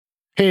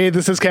Hey,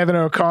 this is Kevin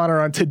O'Connor.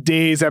 On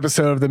today's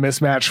episode of The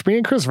Mismatch, me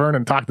and Chris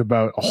Vernon talked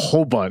about a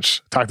whole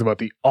bunch. Talked about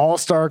the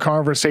all-star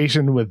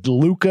conversation with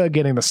Luka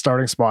getting the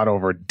starting spot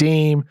over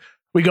Dame.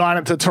 We got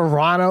into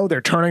Toronto.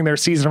 They're turning their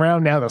season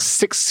around now, the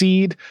 6th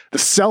seed. The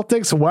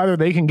Celtics, whether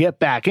they can get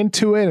back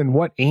into it and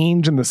what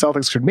Ainge and the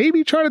Celtics should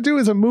maybe try to do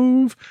as a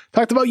move.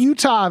 Talked about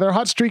Utah. Their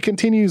hot streak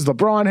continues.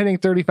 LeBron hitting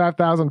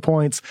 35,000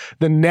 points.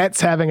 The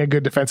Nets having a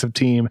good defensive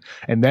team.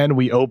 And then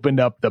we opened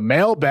up the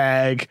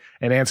mailbag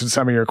and answered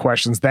some of your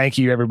questions. Thank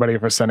you, everybody,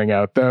 for sending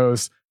out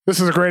those. This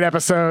is a great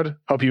episode.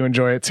 Hope you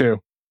enjoy it,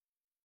 too.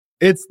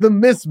 It's The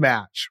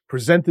Mismatch,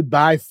 presented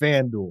by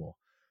FanDuel.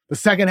 The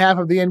second half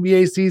of the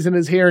NBA season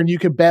is here, and you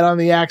can bet on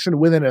the action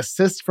with an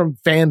assist from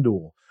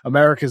FanDuel,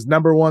 America's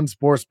 #1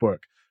 sportsbook.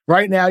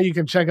 Right now, you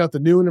can check out the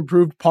new and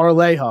improved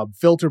Parlay Hub,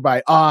 filtered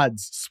by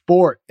odds,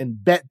 sport,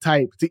 and bet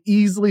type to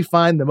easily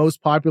find the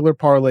most popular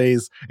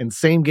parlays and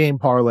same-game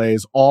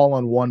parlays all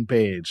on one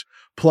page.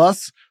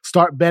 Plus,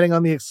 start betting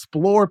on the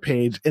Explore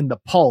page in the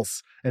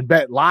Pulse and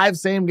bet live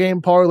same-game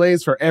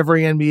parlays for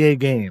every NBA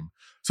game.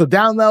 So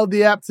download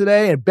the app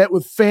today and bet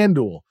with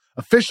FanDuel,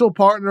 official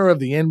partner of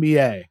the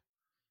NBA.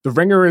 The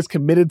Ringer is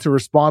committed to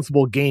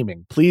responsible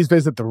gaming. Please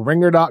visit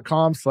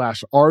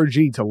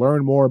theringer.com/RG to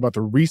learn more about the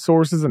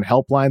resources and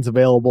helplines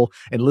available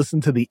and listen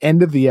to the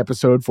end of the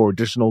episode for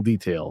additional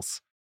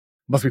details.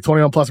 Must be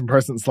 21 plus in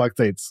person in select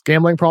states.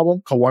 Gambling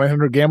problem? Call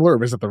 1-800-GAMBLER or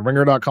visit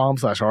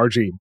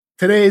theringer.com/RG.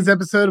 Today's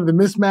episode of The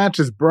Mismatch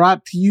is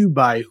brought to you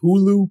by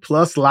Hulu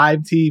Plus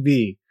Live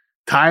TV.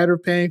 Tired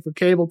of paying for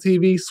cable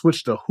TV?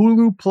 Switch to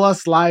Hulu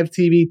Plus Live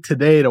TV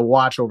today to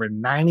watch over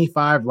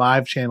 95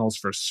 live channels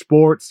for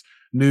sports,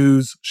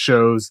 news,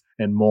 shows,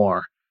 and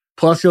more.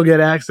 Plus, you'll get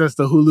access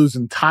to Hulu's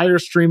entire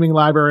streaming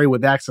library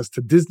with access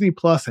to Disney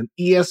Plus and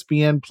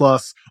ESPN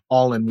Plus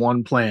all in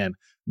one plan.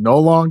 No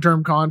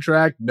long-term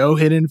contract, no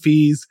hidden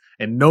fees,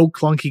 and no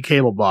clunky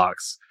cable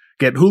box.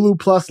 Get Hulu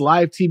Plus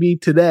Live TV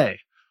today.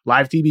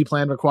 Live TV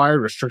plan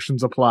required.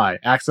 Restrictions apply.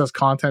 Access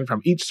content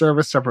from each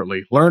service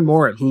separately. Learn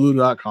more at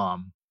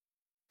hulu.com.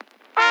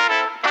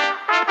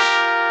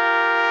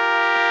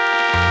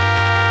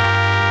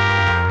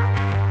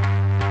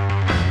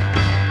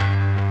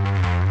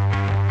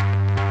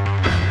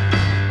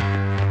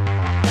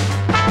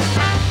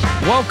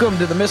 Welcome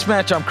to The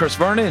Mismatch. I'm Chris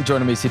Vernon, and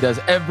joining me as he does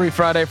every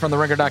Friday from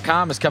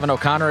TheRinger.com is Kevin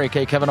O'Connor,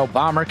 a.k.a. Kevin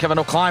O'Bomber, Kevin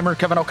O'Climber,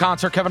 Kevin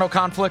O'Concert, Kevin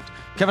O'Conflict,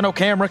 Kevin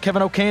O'Camera,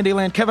 Kevin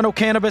O'Candyland, Kevin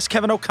O'Cannabis,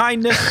 Kevin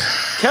O'Kindness,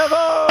 Kevin!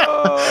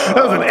 That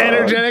was an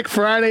energetic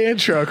Friday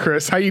intro,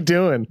 Chris. How you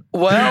doing?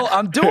 Well,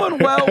 I'm doing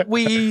well.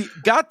 We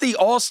got the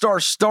All-Star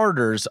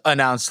starters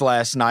announced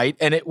last night,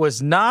 and it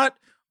was not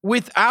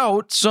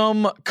without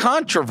some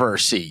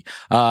controversy.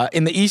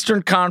 In the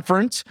Eastern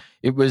Conference,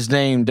 it was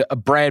named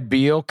Brad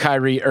Beal,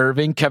 Kyrie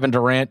Irving, Kevin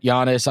Durant,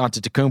 Giannis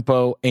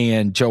Antetokounmpo,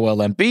 and Joel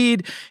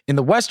Embiid. In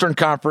the Western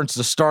Conference,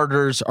 the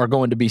starters are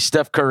going to be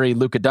Steph Curry,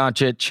 Luka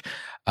Doncic,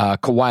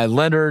 Kawhi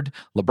Leonard,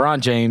 LeBron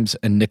James,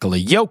 and Nikola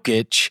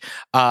Jokic.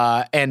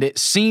 And it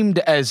seemed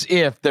as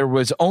if there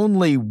was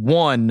only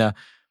one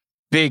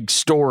big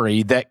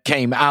story that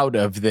came out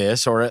of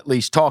this, or at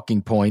least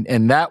talking point,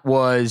 and that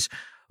was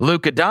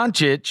Luka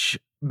Doncic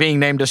being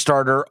named a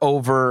starter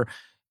over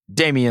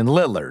Damian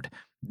Lillard.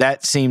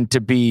 That seemed to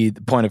be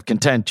the point of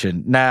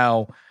contention.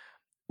 Now,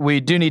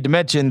 we do need to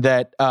mention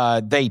that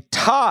they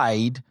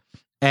tied,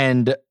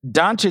 and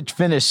Doncic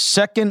finished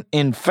second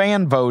in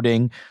fan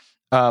voting,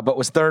 but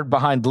was third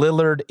behind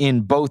Lillard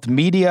in both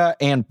media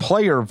and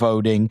player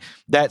voting.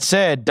 That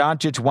said,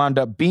 Doncic wound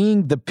up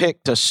being the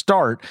pick to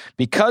start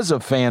because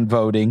of fan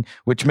voting,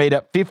 which made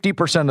up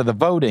 50% of the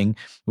voting,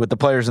 with the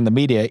players in the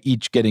media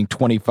each getting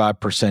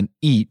 25%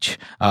 each.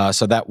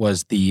 So that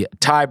was the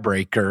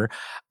tiebreaker.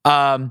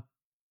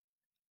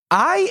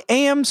 I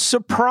am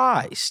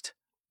surprised,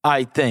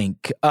 I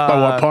think.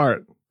 By what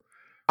part?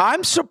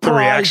 I'm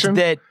surprised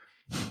that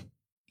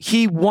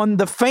he won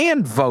the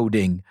fan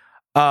voting.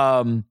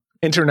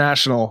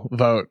 International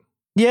vote.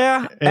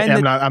 Yeah.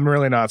 And I'm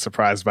really not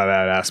surprised by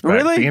that aspect.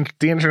 Really?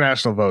 The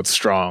international vote's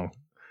strong.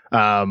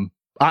 Damian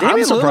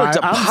surprised. Lillard's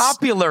a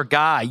popular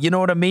guy. You know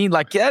what I mean?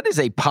 Like, that is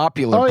a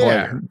popular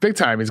player. Yeah. Big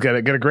time. He's got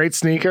a great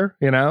sneaker,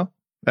 you know,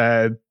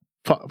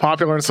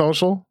 popular and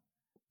social.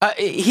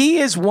 He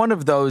is one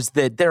of those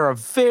that there are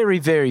very,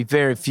 very,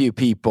 very few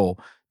people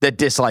that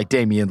dislike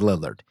Damian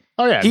Lillard.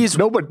 Oh yeah,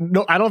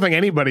 I don't think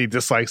anybody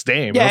dislikes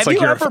Dame. Yeah, have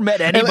you ever met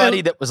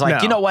anybody that was like,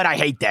 no. You know what, I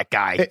hate that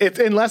guy?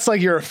 Unless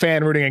like you're a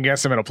fan rooting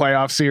against him in a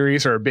playoff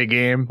series or a big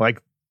game,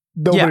 like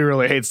nobody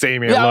really hates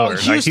Damian Lillard.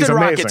 Houston he's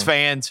Rockets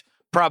fans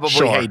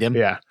probably hate him.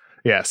 Yeah,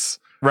 yes,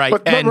 right.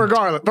 But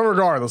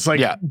regardless,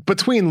 like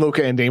between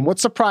Luka and Dame, what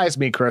surprised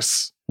me,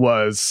 Chris,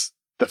 was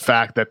the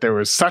fact that there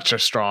was such a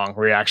strong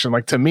reaction.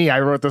 Like, to me, I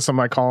wrote this on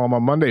my column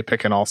on Monday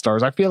picking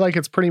All-Stars. I feel like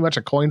it's pretty much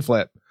a coin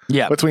flip.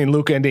 between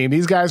Luka and Dame.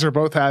 These guys are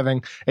both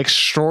having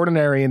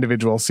extraordinary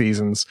individual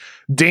seasons.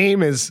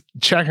 Dame is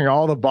checking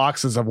all the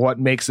boxes of what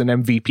makes an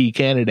MVP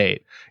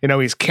candidate. You know,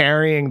 he's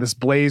carrying this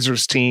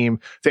Blazers team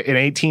to an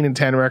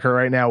 18-10 record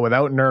right now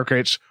without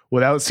Nurkic,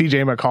 without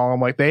CJ McCollum.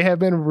 Like, they have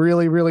been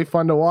really, really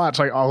fun to watch.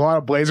 Like, a lot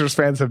of Blazers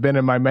fans have been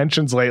in my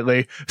mentions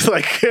lately,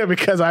 like,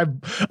 because I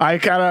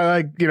kind of,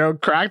 like, you know,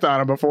 cracked on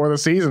them before the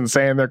season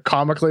saying they're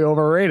comically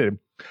overrated.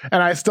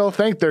 And I still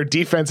think their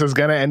defense is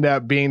going to end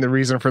up being the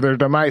reason for their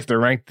demise. They're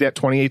ranked at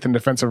 28th in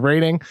defensive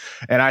rating.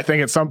 And I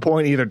think at some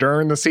point, either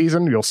during the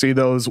season, you'll see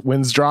those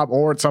wins drop,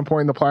 or at some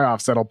point in the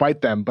playoffs, that'll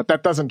bite them. But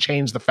that doesn't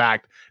change the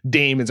fact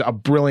Dame is a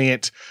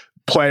brilliant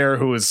player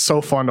who is so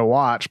fun to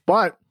watch.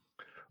 But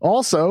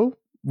also,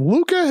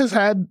 Luka has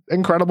had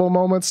incredible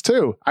moments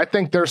too. I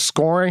think their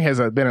scoring has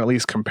been at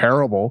least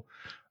comparable.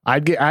 I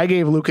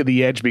gave Luka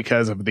the edge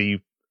because of the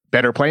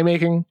better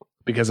playmaking,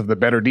 because of the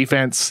better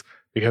defense,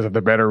 because of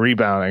the better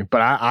rebounding.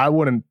 But I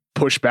wouldn't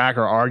push back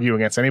or argue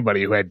against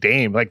anybody who had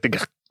Dame. Like,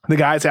 the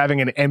guy's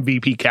having an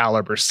MVP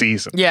caliber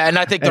season. Yeah, and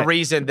I think the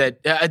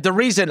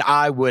reason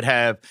I would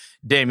have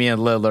Damian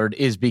Lillard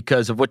is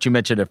because of what you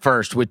mentioned at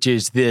first, which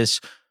is this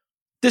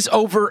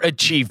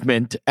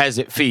overachievement, as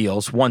it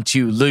feels, once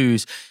you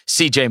lose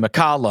CJ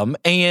McCollum.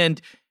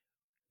 And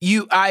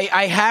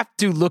I have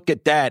to look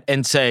at that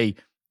and say,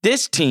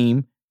 this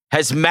team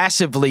has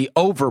massively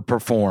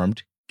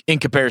overperformed in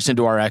comparison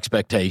to our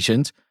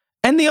expectations,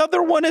 and the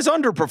other one has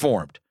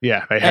underperformed.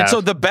 Yeah, they have. And so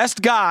the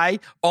best guy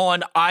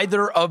on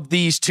either of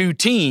these two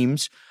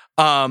teams,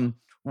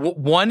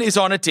 one is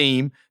on a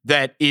team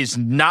that is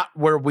not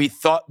where we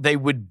thought they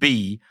would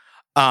be,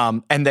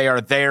 and they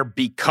are there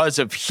because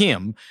of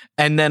him.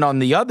 And then on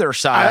the other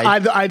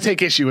side, I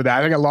take issue with that.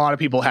 I think a lot of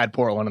people had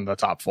Portland in the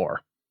top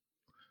 4.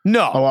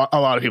 No, a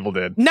lot of people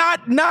did.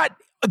 Not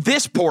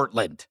this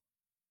Portland.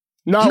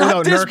 No,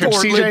 Nurkic,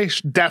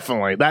 CJ,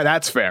 definitely.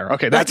 That's fair.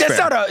 Okay, that's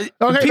fair.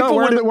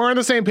 We're on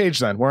the same page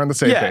then. We're on the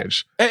same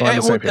page.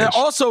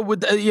 Also,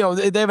 with they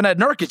haven't had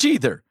Nurkic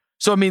either.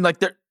 So I mean,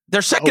 like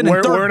they're second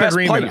and third best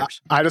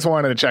players. I just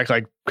wanted to check,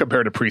 like,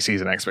 compared to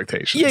preseason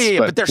expectations. Yeah,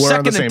 but they're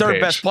second and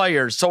third best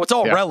players, so it's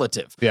all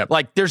relative. Yeah.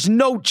 Like, there's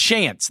no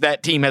chance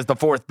that team has the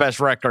 4th best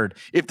record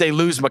if they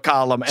lose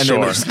McCollum and they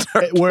lose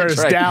Nurkic.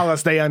 Whereas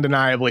Dallas, they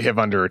undeniably have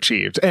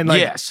underachieved. And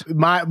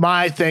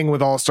my thing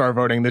with All-Star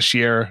voting this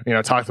year, you know,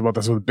 I talked about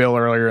this with Bill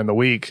earlier in the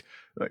week,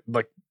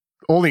 like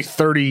only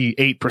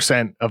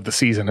 38% of the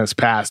season has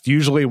passed.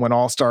 Usually when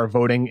All-Star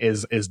voting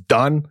is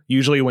done,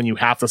 usually when you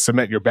have to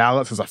submit your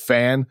ballots as a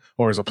fan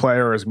or as a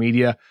player or as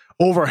media,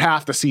 over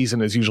half the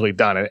season is usually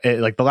done.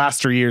 Like the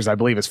last 3 years, I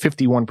believe it's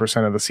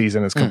 51% of the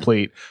season is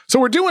complete. So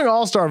we're doing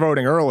All-Star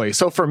voting early.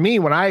 So for me,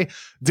 when I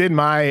did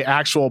my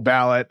actual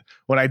ballot,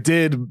 when I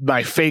did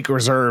my fake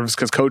reserves,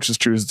 because coaches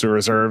choose the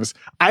reserves,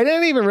 I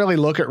didn't even really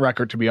look at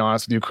record, to be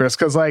honest with you, Chris,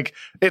 because like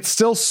it's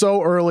still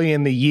so early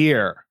in the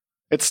year.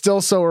 It's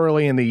still so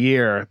early in the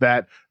year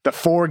that the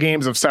 4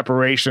 games of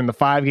separation, the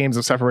 5 games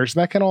of separation,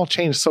 that can all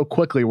change so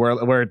quickly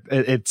where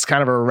it's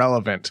kind of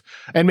irrelevant.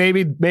 And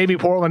maybe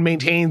Portland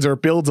maintains or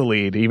builds a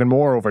lead even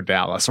more over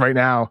Dallas. Right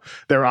now,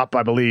 they're up,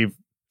 I believe,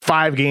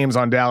 5 games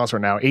on Dallas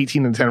right now,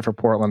 18-10 for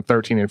Portland,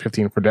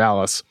 13-15 for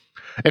Dallas.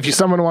 If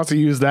someone wants to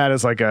use that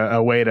as like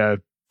a way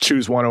to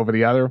choose one over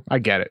the other, I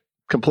get it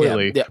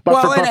completely. Yeah.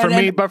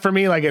 But for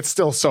me, like, it's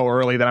still so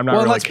early that I'm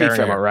not really caring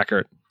about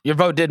record. Your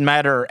vote didn't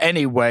matter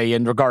anyway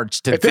in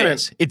regards to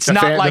this. It's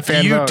not like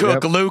you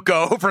took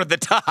Luka over the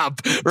top,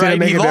 right?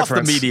 He lost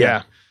the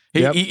media.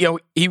 Yeah.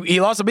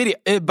 He lost the media,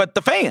 but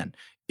the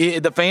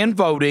fan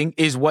voting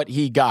is what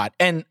he got.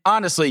 And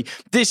honestly,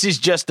 this is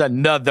just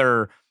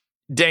another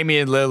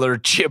Damian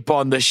Lillard chip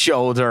on the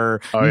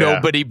shoulder.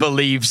 Nobody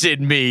believes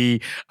in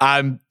me.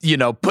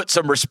 Put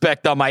some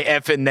respect on my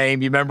effing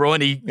name. You remember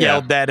when he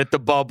yelled that at the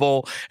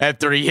bubble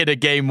after he hit a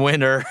game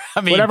winner?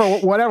 I mean,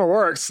 whatever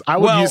works. I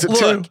would use it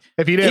too.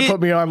 If you didn't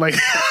put me on, like,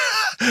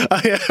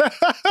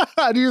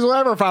 I'd use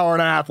whatever if I were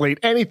an athlete.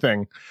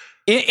 Anything.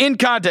 In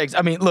context,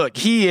 I mean, look,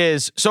 he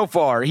is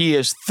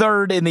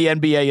 3rd in the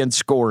NBA in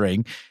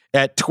scoring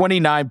at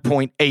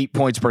 29.8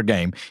 points per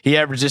game. He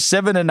averages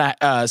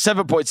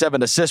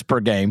 7.7 assists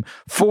per game,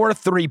 4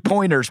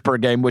 3-pointers per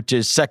game, which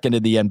is 2nd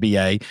in the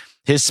NBA.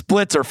 His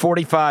splits are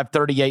 45,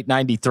 38,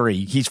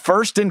 93. He's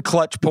 1st in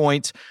clutch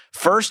points,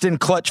 1st in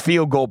clutch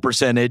field goal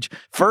percentage,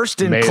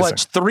 1st in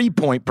clutch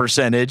 3-point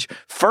percentage,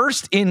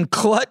 1st in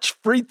clutch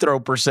free throw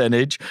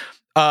percentage,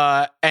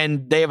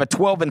 and they have a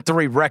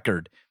 12-3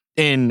 record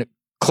in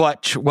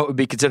clutch, what would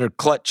be considered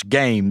clutch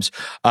games,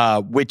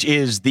 which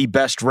is the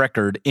best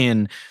record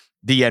in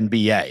the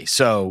NBA.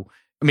 So,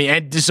 I mean,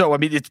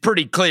 it's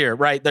pretty clear,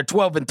 right? They're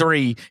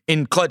 12-3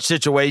 in clutch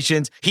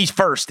situations. He's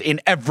 1st in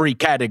every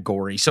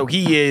category. So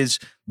he is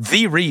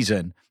the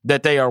reason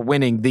that they are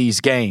winning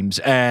these games.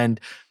 And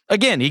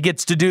again, he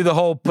gets to do the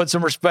whole put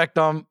some respect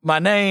on my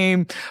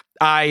name.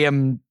 I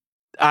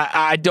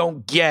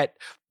don't get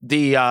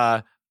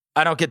the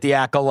I don't get the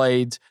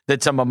accolades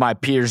that some of my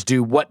peers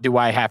do. What do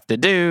I have to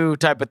do?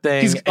 Type of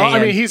thing.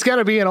 He's got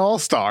to be an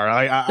all-star.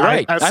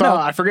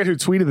 I forget who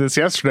tweeted this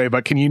yesterday,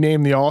 but can you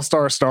name the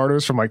all-star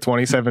starters from like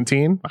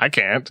 2017? I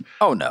can't.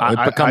 Oh no,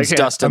 it becomes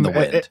dust in the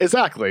wind.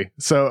 Exactly.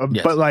 So,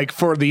 yes. But like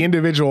for the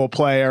individual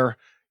player,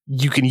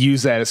 you can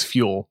use that as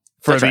fuel.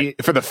 For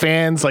the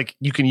fans, like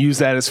you can use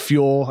that as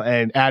fuel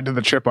and add to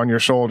the chip on your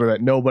shoulder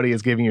that nobody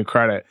is giving you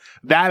credit.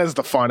 That is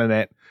the fun in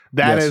it.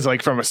 That is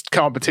like from a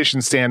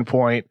competition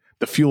standpoint,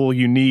 the fuel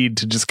you need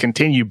to just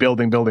continue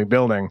building.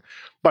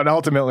 But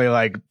ultimately,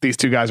 like these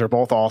two guys are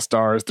both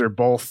all-stars. They're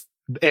both,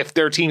 if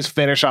their teams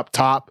finish up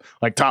top,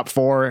 like top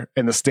 4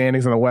 in the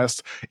standings in the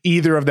West,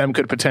 either of them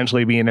could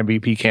potentially be an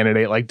MVP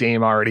candidate like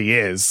Dame already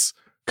is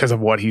because of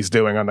what he's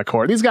doing on the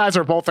court. These guys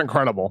are both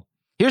incredible.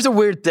 Here's a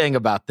weird thing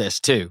about this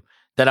too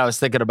that I was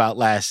thinking about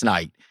last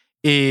night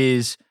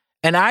is,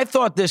 and I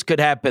thought this could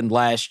happen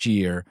last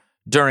year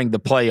during the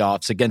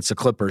playoffs against the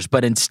Clippers,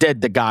 but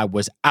instead the guy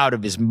was out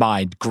of his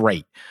mind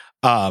great.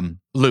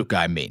 Luka,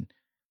 I mean.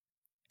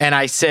 And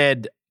I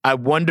said, I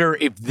wonder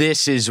if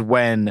this is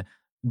when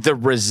the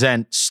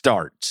resent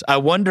starts. I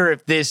wonder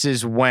if this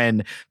is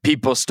when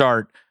people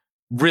start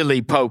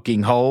really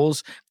poking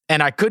holes.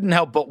 And I couldn't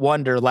help but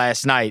wonder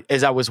last night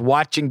as I was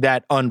watching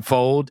that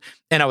unfold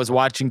and I was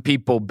watching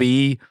people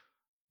be,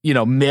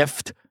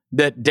 miffed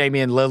that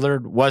Damian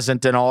Lillard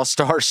wasn't an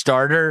all-star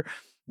starter,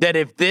 that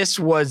if this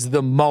was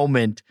the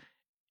moment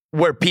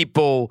where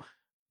people,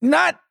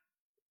 not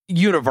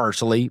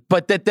universally,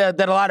 but that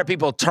a lot of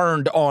people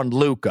turned on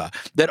Luka,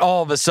 that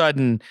all of a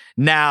sudden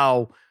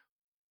now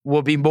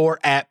will be more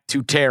apt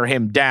to tear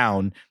him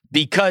down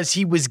because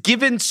he was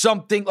given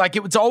something, like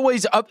it was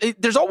always up.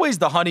 There's always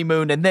the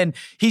honeymoon, and then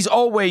he's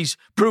always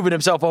proven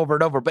himself over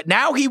and over. But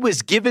now he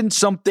was given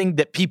something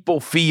that people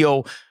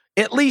feel,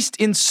 at least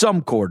in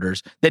some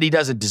quarters, that he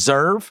doesn't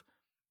deserve.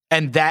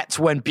 And that's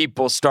when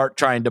people start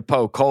trying to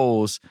poke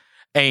holes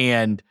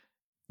and,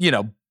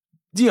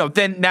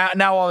 then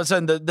now all of a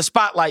sudden the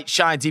spotlight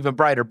shines even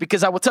brighter.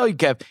 Because I will tell you,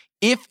 Kev,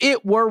 if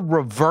it were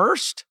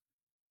reversed,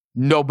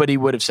 nobody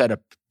would have said a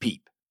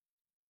peep.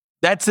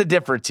 That's the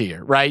difference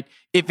here, right?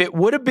 If it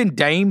would have been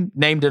Dame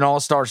named an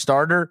all-star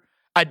starter,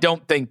 I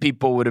don't think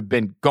people would have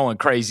been going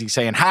crazy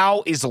saying,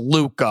 how is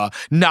Luka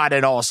not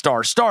an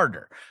all-star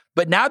starter?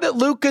 But now that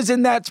Luka's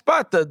in that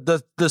spot,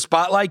 the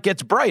spotlight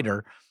gets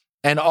brighter.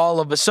 And all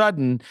of a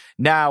sudden,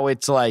 now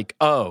it's like,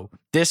 oh,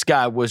 this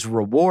guy was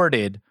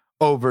rewarded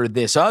over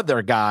this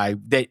other guy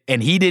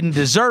and he didn't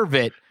deserve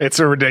it. It's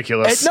a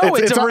ridiculous.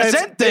 It's a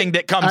resent thing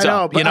that comes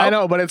up. I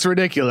know, but it's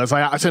ridiculous.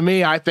 To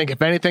me, I think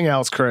if anything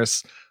else,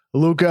 Chris,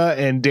 Luka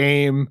and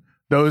Dame,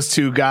 those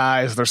two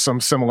guys, there's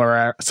some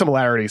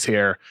similarities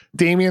here.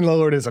 Damian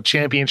Lillard is a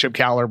championship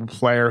caliber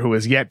player who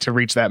has yet to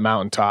reach that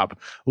mountaintop.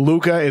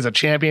 Luka is a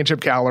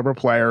championship caliber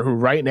player who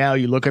right now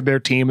you look at their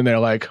team and they're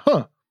like,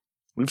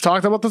 we've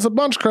talked about this a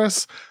bunch,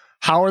 Chris.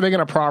 How are they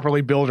going to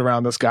properly build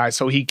around this guy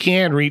so he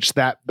can reach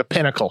the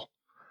pinnacle?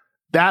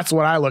 That's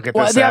what I look at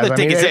this the as. Other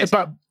thing is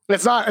but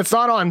it's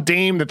not on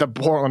Dame that the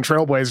Portland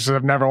Trailblazers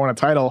have never won a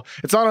title.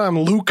 It's not on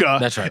Luka.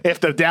 That's right.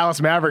 If the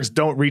Dallas Mavericks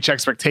don't reach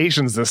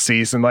expectations this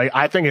season. Like,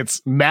 I think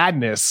it's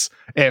madness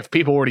if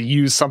people were to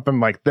use something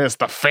like this,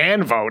 the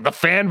fan vote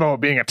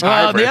being a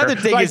tiebreaker. The other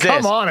thing is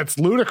come on, it's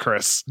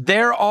ludicrous.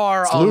 There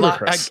are it's a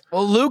ludicrous.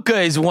 lot. Luka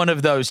is one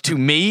of those, to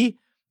me,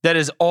 that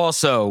is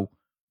also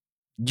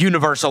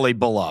universally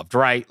beloved,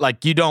 right?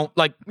 Like, you don't,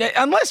 like,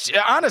 unless,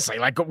 honestly,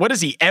 like, what has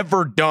he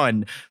ever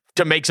done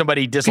to make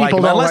somebody dislike People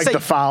him? don't like the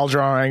foul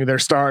drawing. They're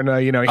starting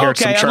to, hear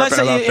some chirping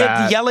about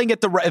that. Yelling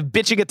at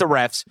bitching at the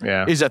refs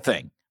is a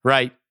thing,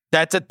 right?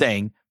 That's a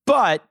thing.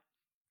 But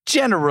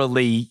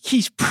generally,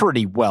 he's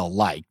pretty well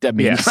liked. I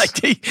mean,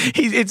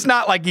 it's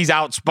not like he's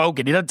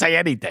outspoken. He doesn't say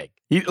anything.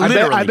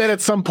 I bet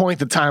at some point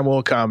the time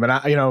will come. And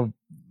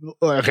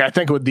I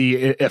think with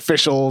the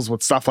officials,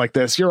 with stuff like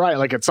this, you're right.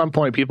 Like, at some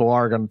point, people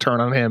are going to turn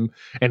on him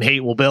and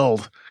hate will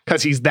build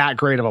because he's that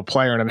great of a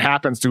player. And it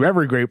happens to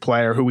every great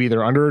player who either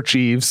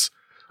underachieves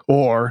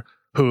or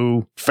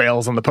who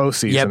fails in the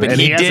postseason. Yeah, but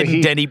he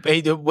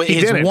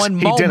didn't. One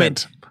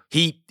moment,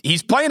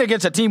 he's playing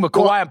against a team with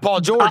Kawhi and Paul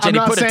George, and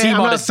he put a team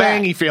on his back. I'm not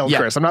saying he failed,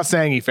 Chris. I'm not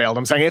saying he failed.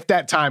 I'm saying if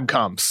that time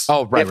comes.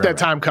 Oh, right. If that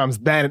time comes,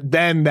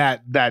 then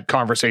that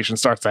conversation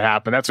starts to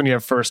happen. That's when you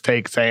have First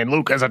Take saying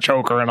Luka's a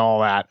choker and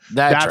all that.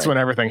 That's when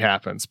everything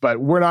happens.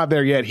 But we're not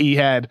there yet. He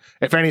had,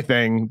 if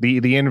anything,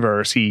 the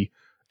inverse. He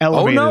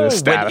elevated his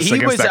status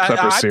against that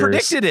Clippers series. I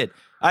predicted it.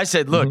 I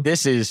said, look,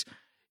 this is,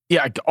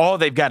 all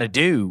they've got to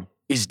do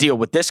is deal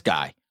with this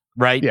guy.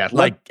 Right? Yeah.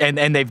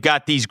 And they've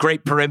got these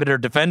great perimeter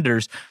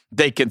defenders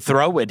they can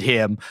throw at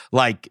him.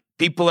 Like,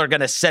 people are going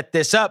to set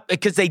this up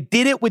because they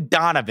did it with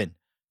Donovan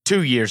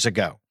 2 years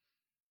ago,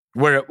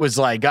 where it was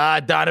like,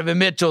 Donovan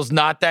Mitchell's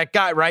not that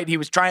guy, right? He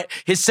was trying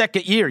his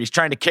second year. He's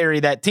trying to carry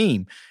that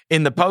team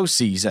in the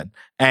postseason.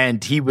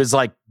 And he was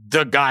like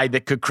the guy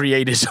that could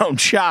create his own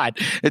shot.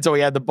 And so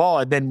he had the ball.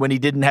 And then when he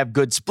didn't have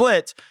good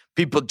splits,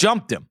 people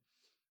jumped him.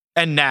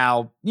 And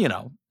now,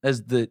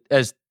 as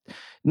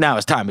now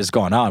as time has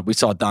gone on, we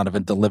saw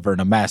Donovan deliver in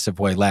a massive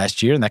way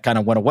last year, and that kind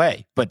of went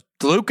away. But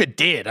Luka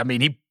did. I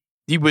mean,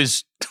 he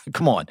was,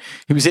 come on,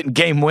 he was hitting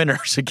game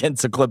winners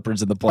against the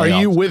Clippers in the playoffs.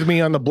 Are you with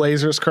me on the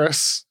Blazers,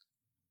 Chris?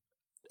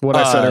 What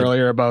I said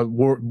earlier about,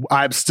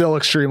 I'm still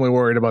extremely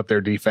worried about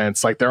their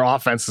defense. Like, their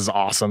offense is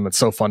awesome. It's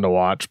so fun to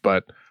watch,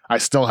 but I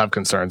still have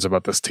concerns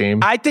about this team.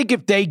 I think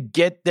if they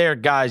get their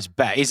guys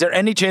back, is there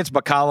any chance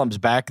McCollum's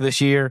back this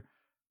year?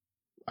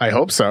 I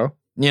hope so.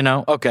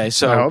 Okay,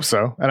 so I hope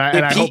so. And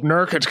I hope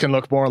Nurkic can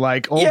look more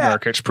like old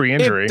Nurkic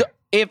pre-injury.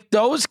 If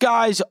those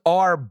guys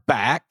are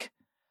back,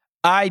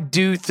 I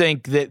do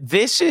think that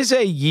this is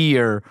a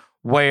year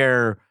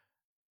where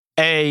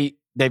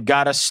they've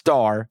got a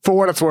star. For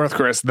what it's worth,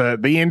 Chris, the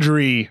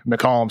injury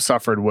McCollum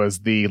suffered was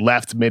the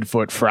left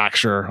midfoot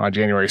fracture on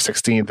January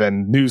 16th,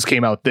 and news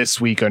came out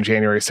this week on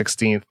January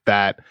 16th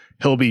that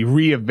he'll be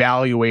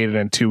reevaluated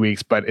in 2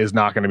 weeks, but is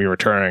not going to be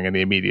returning in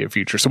the immediate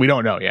future. So we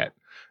don't know yet,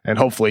 and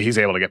hopefully he's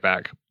able to get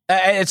back.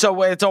 And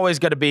so it's always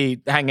going to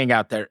be hanging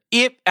out there.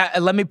 If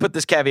let me put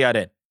this caveat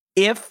in.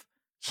 If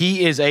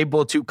he is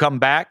able to come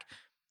back,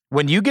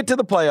 when you get to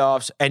the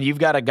playoffs and you've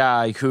got a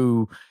guy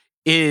who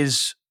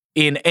is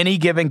in any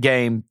given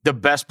game the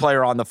best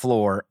player on the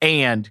floor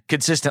and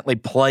consistently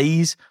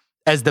plays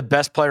as the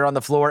best player on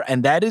the floor,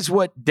 and that is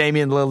what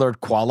Damian Lillard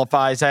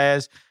qualifies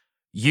as,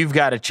 you've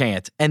got a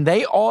chance. And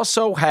they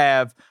also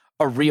have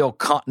a real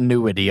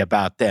continuity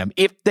about them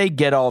if they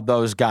get all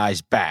those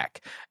guys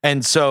back.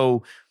 And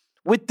so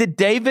with the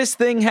Davis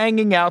thing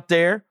hanging out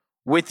there,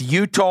 with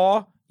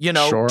Utah,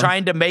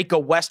 trying to make a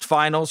West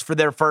Finals for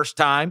their first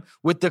time,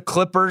 with the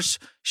Clippers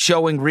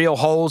showing real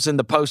holes in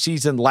the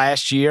postseason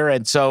last year,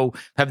 and so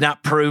have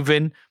not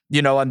proven,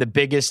 on the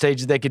biggest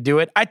stage that they could do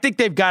it. I think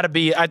they've got to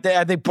be, I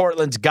think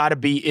Portland's got to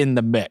be in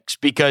the mix,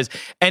 because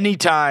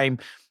anytime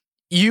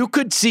you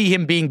could see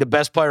him being the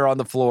best player on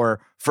the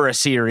floor for a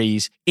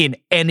series in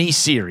any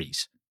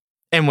series.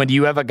 And when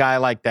you have a guy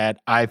like that,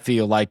 I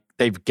feel like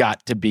they've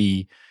got to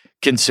be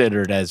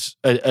considered as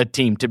a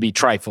team to be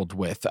trifled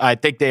with. I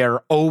think they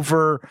are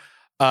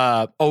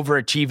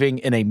overachieving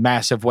in a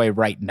massive way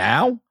right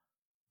now,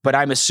 but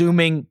I'm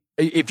assuming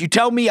if you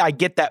tell me I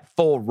get that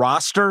full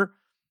roster,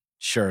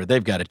 sure,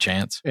 they've got a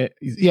chance.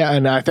 Yeah,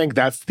 and I think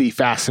that's the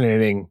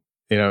fascinating,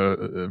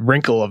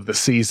 wrinkle of the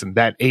season,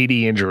 that AD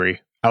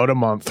injury, out a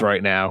month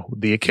right now,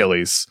 the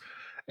Achilles,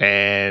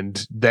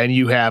 and then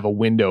you have a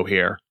window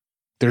here.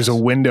 There's a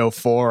window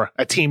for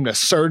a team to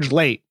surge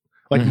late.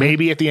 Like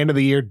maybe at the end of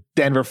the year,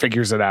 Denver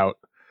figures it out.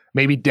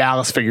 Maybe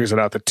Dallas figures it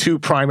out. The two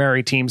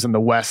primary teams in the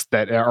West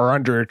that are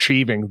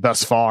underachieving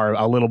thus far,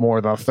 a little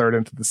more than a third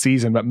into the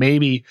season, but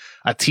maybe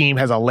a team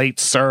has a late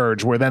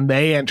surge where then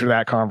they enter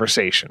that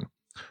conversation,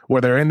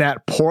 where they're in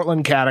that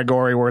Portland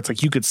category where it's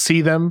like you could see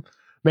them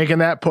making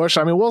that push.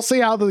 I mean, we'll see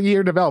how the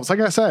year develops.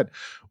 Like I said,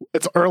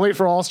 it's early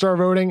for All-Star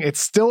voting. It's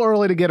still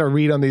early to get a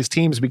read on these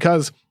teams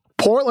because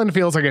Portland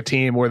feels like a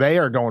team where they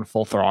are going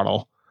full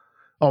throttle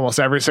almost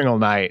every single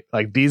night.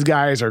 Like, these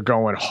guys are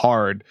going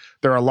hard.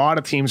 There are a lot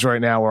of teams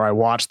right now where I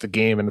watch the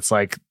game and it's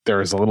like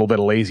there's a little bit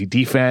of lazy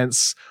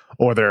defense,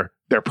 or they're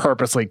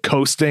purposely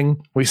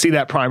coasting. We see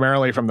that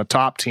primarily from the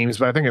top teams,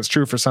 but I think it's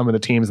true for some of the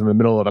teams in the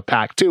middle of the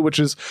pack too, which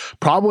is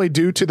probably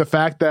due to the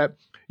fact that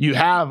you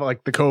have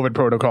like the COVID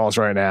protocols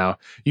right now.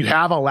 You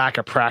have a lack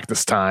of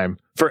practice time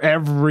for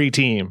every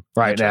team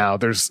right now.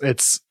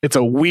 It's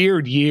a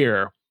weird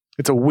year.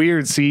 It's a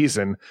weird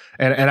season.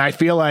 And I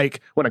feel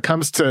like when it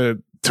comes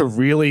to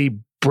really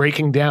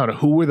breaking down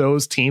who are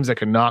those teams that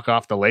can knock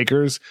off the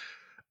Lakers,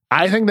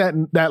 I think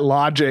that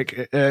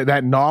logic,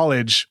 that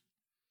knowledge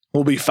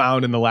will be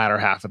found in the latter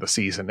half of the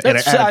season.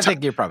 I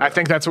think you're probably I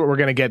think that's what we're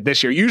going to get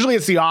this year. Usually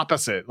it's the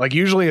opposite.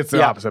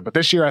 Opposite, but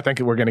this year I think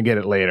we're going to get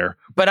it later.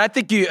 But I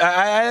think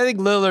I think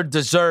Lillard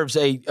deserves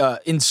a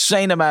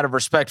insane amount of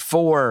respect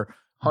for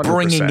 100%.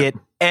 Bringing it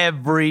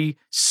every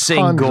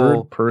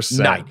single 100%.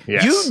 night.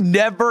 Yes. You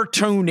never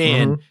tune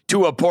in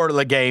to a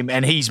Portland game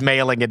and he's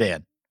mailing it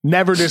in.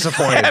 Never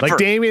disappointed. Never. Like,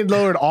 Damian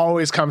Lillard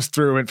always comes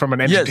through and from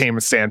an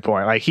entertainment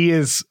standpoint. Like, he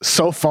is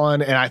so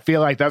fun, and I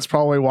feel like that's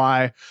probably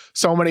why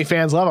so many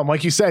fans love him.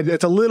 Like you said,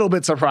 it's a little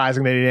bit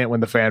surprising that he didn't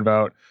win the fan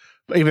vote,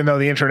 even though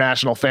the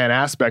international fan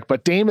aspect.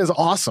 But Dame is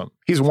awesome.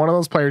 He's one of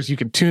those players you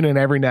can tune in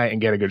every night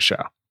and get a good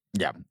show.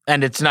 Yeah,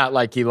 and it's not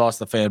like he lost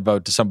the fan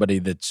vote to somebody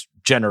that's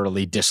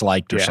generally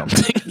disliked or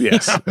something.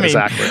 Yes,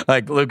 exactly.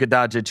 Like Luka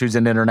Doncic, who's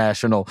an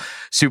international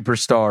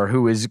superstar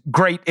who is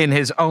great in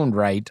his own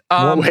right.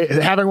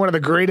 Having one of the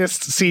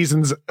greatest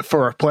seasons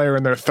for a player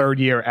in their third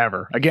year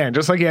ever. Again,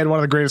 just like he had one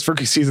of the greatest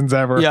rookie seasons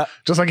ever. Yeah.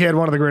 Just like he had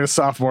one of the greatest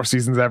sophomore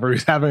seasons ever.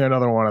 He's having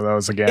another one of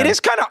those again. It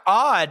is kind of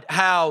odd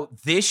how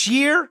this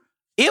year,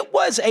 it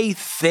was a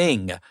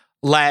thing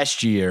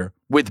last year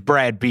with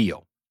Brad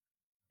Beal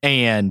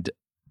and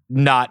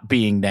not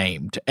being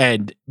named,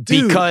 and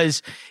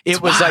because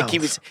it was wild.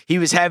 Like he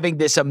was having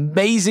this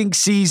amazing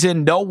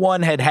season. No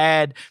one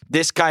had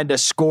this kind of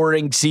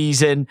scoring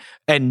season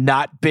and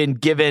not been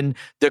given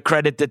the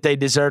credit that they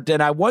deserved.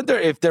 And I wonder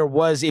if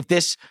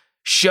this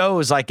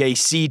shows like a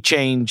sea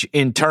change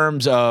in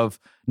terms of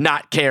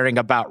not caring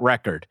about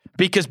record,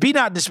 Because be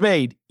not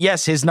dismayed,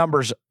 yes, his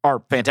numbers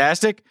are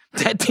fantastic.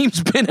 That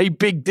team's been a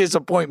big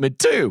disappointment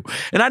too.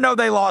 And I know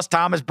they lost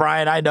Thomas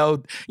Bryant. I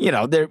know, you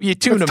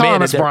tune them in.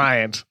 Thomas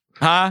Bryant.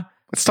 Huh?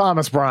 It's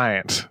Thomas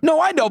Bryant. No,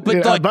 I know,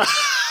 but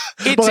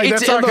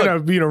that's not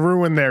going to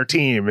ruin their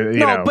team.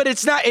 But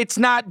it's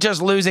not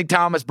just losing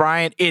Thomas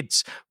Bryant.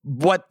 It's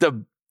what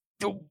the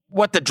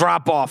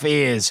drop off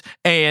is.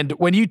 And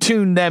when you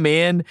tune them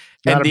in,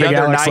 not a big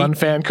Alex Len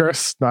fan,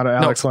 Chris. Not an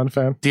Alex Len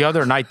fan. The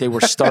other night they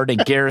were starting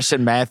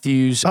Garrison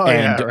Matthews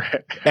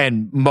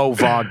and Mo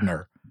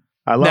Wagner.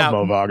 I love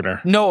Mo Wagner.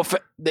 No,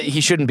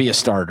 he shouldn't be a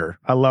starter.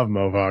 I love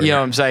Mo Wagner. You know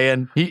what I'm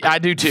saying? I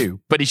do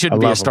too, but he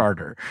shouldn't be a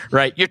starter,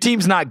 right? Your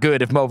team's not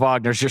good if Mo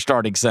Wagner's your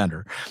starting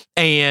center.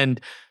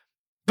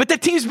 But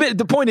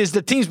the point is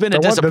the team's been a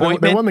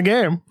disappointment. They won the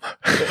game.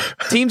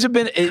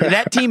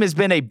 That team has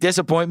been a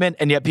disappointment,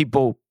 and yet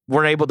people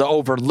were able to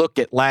overlook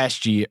it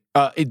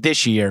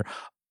this year,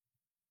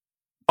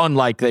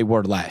 unlike they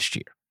were last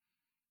year.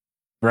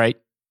 Right?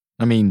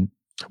 I mean,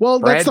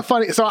 that's the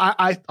funny. So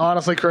I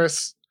honestly,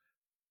 Chris,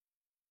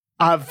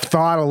 I've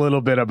thought a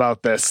little bit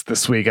about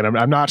this week, and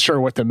I'm not sure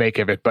what to make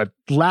of it. But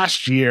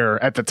last year,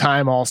 at the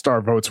time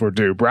All-Star votes were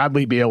due,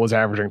 Bradley Beal was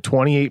averaging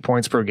 28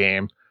 points per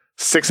game,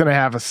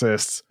 6.5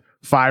 assists,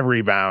 5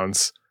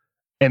 rebounds,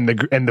 and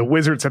the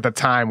Wizards at the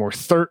time were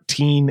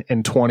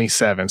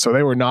 13-27. So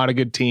they were not a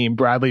good team.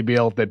 Bradley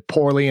Beal did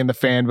poorly in the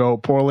fan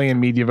vote, poorly in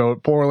media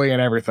vote, poorly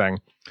in everything.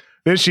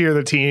 This year,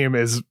 the team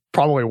is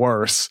probably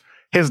worse.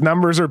 His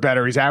numbers are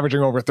better. He's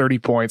averaging over 30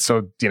 points.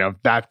 So,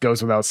 that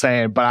goes without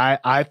saying.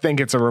 But I think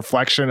it's a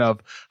reflection of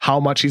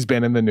how much he's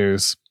been in the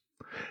news.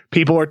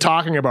 People are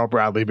talking about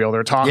Bradley Beal.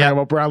 They're talking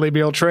about Bradley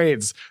Beal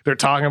trades. They're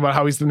talking about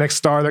how he's the next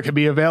star that could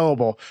be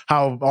available,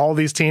 how all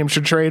these teams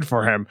should trade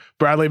for him.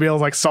 Bradley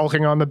Beal's like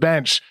sulking on the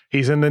bench.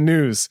 He's in the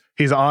news.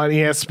 He's on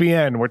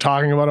ESPN. We're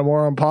talking about him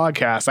more on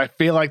podcasts. I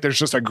feel like there's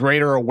just a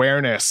greater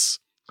awareness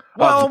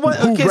of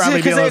who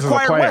Bradley Beal is as a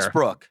player.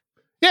 Westbrook.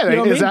 Yeah,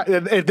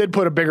 it did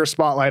put a bigger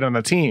spotlight on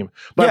the team.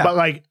 But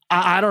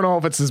I don't know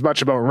if it's as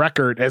much about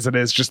record as it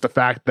is just the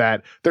fact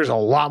that there's a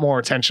lot more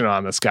attention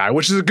on this guy,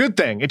 which is a good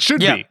thing. It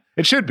should be.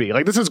 It should be.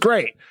 This is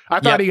great. I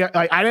thought he got,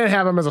 I didn't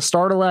have him as a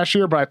starter last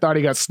year, but I thought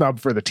he got snubbed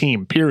for the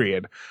team,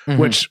 period. Mm-hmm.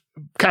 Which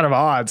kind of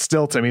odd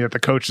still to me that the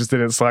coaches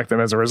didn't select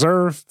him as a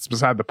reserve. It's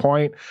beside the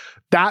point.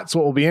 That's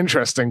what will be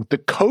interesting. The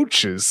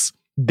coaches,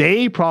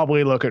 they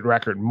probably look at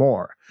record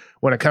more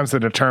when it comes to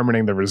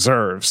determining the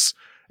reserves.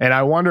 And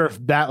I wonder if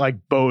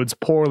that bodes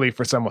poorly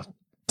for someone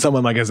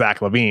like a Zach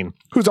LaVine,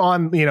 who's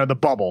on the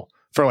bubble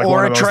for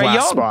one of those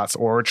last spots,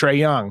 or a Trae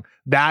Young.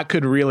 That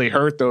could really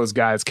hurt those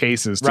guys'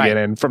 cases to get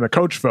in from the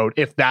coach vote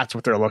if that's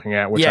what they're looking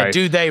at. Which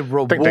do they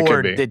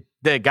reward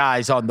the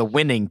guys on the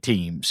winning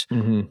teams?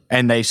 Mm-hmm.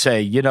 And they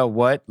say, you know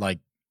what,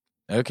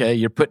 okay,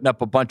 you're putting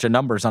up a bunch of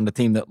numbers on the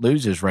team that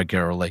loses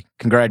regularly.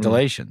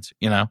 Congratulations,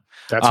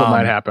 That's what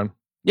might happen.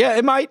 Yeah,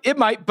 it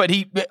might. But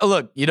we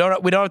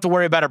don't have to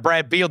worry about a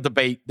Brad Beal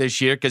debate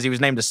this year because he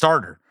was named a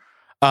starter.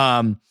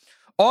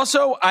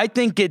 Also, I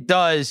think it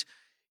does.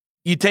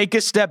 You take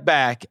a step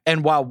back,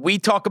 and while we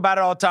talk about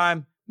it all the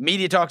time,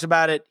 media talks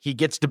about it, he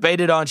gets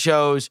debated on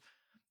shows.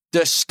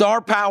 The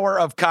star power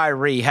of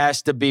Kyrie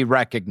has to be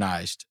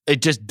recognized.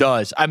 It just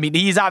does. I mean,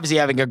 he's obviously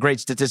having a great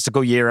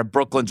statistical year, and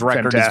Brooklyn's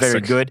record is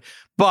very good.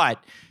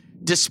 But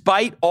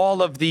despite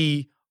all of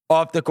the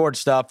off-the-court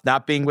stuff,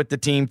 not being with the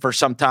team for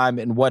some time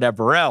and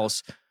whatever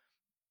else,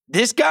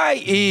 this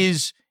guy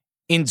is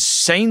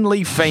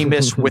insanely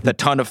famous with a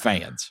ton of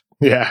fans.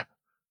 Yeah.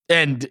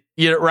 And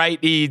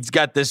he's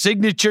got the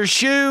signature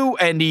shoe,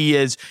 and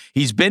he's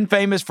been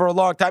famous for a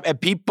long time,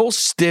 and people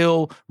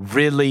still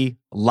really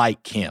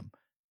like him.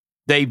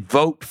 They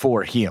vote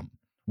for him.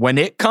 When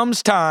it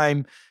comes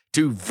time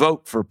to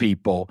vote for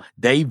people,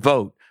 they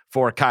vote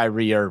for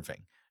Kyrie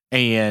Irving.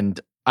 And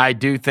I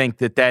do think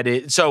that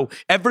is so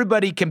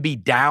everybody can be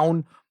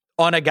down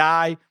on a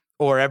guy,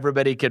 or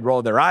everybody could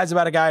roll their eyes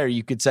about a guy, or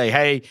you could say,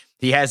 hey,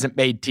 he hasn't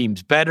made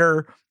teams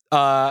better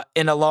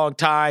in a long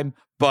time,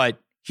 but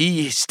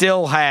he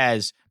still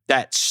has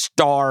that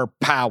star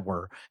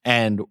power.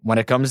 And when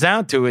it comes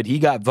down to it, he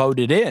got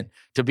voted in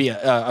to be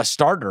a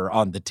starter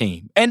on the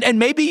team. And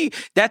maybe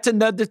that's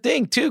another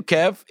thing too,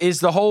 Kev, is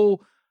the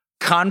whole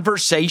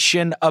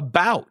conversation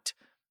about,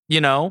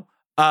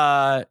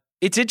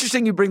 it's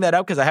interesting you bring that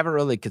up because I haven't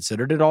really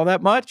considered it all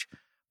that much,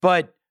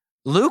 but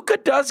Luka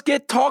does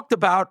get talked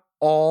about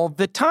all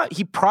the time.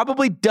 He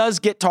probably does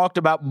get talked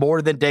about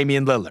more than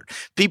Damian Lillard.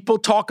 People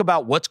talk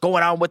about what's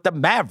going on with the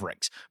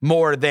Mavericks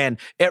more than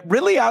it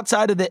really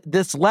outside of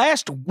this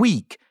last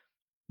week.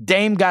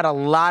 Dame got a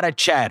lot of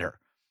chatter.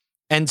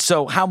 And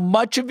so how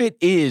much of it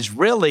is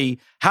really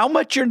how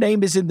much your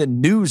name is in the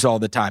news all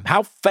the time?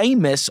 How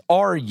famous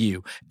are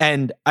you?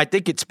 And I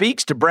think it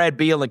speaks to Brad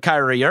Beal and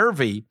Kyrie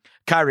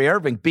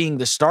Irving being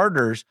the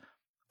starters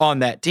on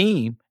that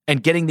team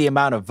and getting the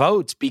amount of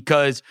votes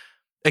because,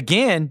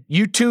 again,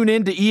 you tune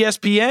into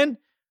ESPN,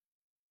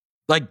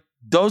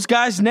 those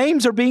guys'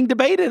 names are being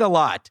debated a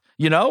lot.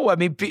 I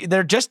mean,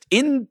 they're just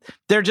in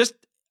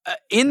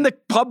the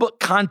public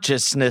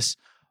consciousness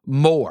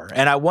more.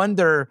 And I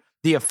wonder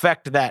the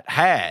effect that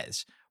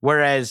has.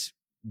 Whereas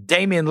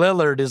Damian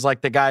Lillard is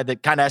like the guy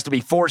that kind of has to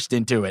be forced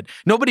into it.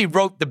 Nobody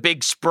wrote the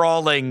big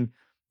sprawling,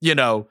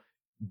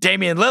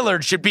 Damian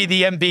Lillard should be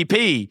the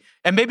MVP.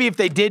 And maybe if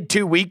they did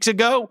 2 weeks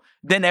ago,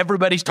 then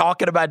everybody's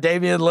talking about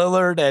Damian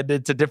Lillard and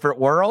it's a different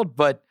world.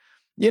 But,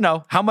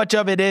 how much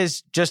of it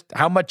is just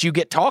how much you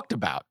get talked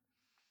about?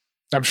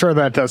 I'm sure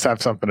that does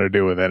have something to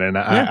do with it. And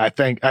I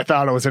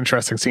thought it was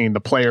interesting seeing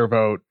the player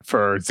vote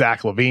for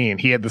Zach LaVine.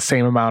 He had the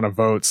same amount of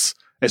votes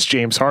as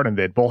James Harden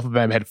did. Both of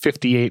them had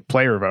 58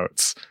 player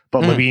votes,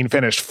 but LaVine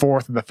finished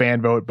fourth in the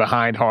fan vote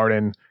behind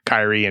Harden,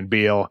 Kyrie, and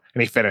Beal.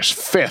 And he finished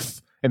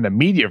fifth in the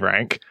media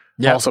rank,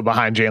 also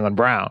behind Jaylen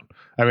Brown.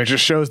 I mean, it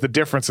just shows the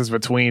differences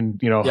between,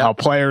 how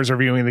players are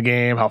viewing the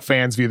game, how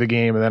fans view the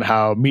game, and then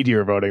how media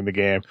are voting the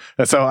game.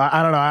 And so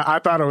I don't know. I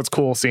thought it was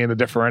cool seeing the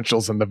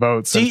differentials in the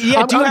votes.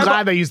 I'm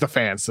glad they use the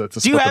fans to split the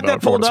vote. Do you have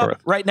that pulled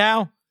up right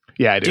now?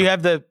 Yeah, I do. Do you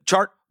have the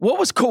chart? What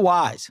was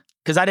Kawhi's?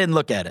 Because I didn't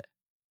look at it.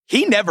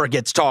 He never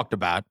gets talked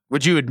about.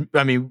 You'd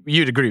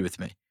agree with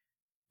me.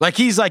 Like,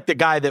 he's like the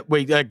guy that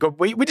we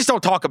just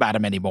don't talk about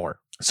him anymore.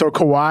 So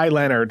Kawhi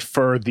Leonard,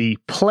 for the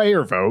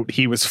player vote,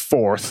 he was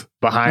fourth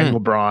behind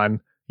LeBron,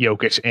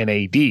 Jokic, and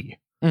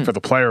AD for the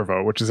player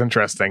vote, which is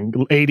interesting.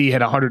 AD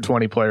had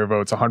 120 player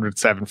votes,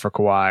 107 for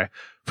Kawhi.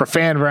 For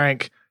fan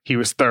rank, he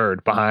was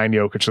third behind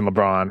Jokic and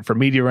LeBron. For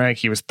media rank,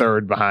 he was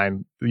third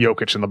behind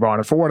Jokic and LeBron.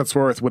 And for what it's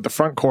worth, with the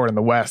front court in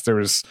the West, there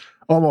was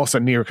almost a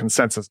near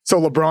consensus. So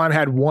LeBron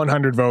had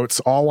 100 votes.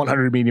 All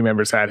 100 media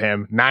members had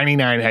him.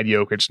 99 had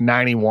Jokic.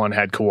 91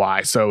 had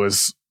Kawhi. So it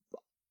was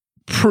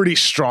pretty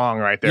strong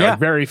right there. Yeah. Like,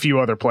 very few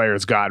other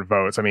players got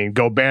votes. I mean,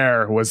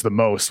 Gobert was the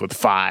most with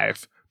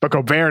 5. But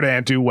Gobert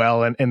didn't do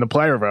well in the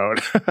player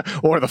vote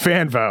or the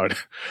fan vote.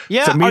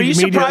 Yeah, so are you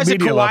surprised that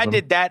Kawhi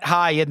did that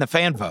high in the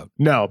fan vote?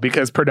 No,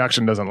 because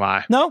production doesn't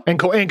lie. No? And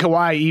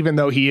Kawhi, even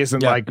though he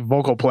isn't like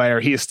vocal player,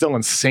 he is still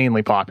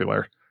insanely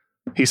popular.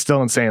 He's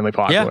still insanely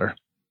popular. Yeah.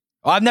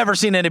 Well, I've never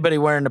seen anybody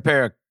wearing a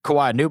pair of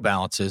Kawhi New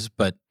Balances,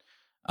 but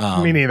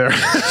me neither.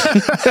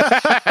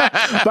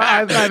 But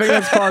I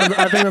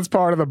think that's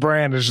part of the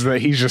brand is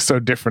that he's just so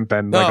different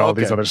than all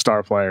these other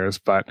star players.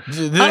 But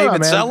do they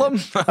even sell them?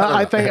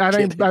 I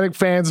think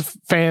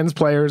fans,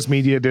 players,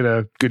 media did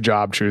a good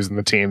job choosing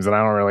the teams, and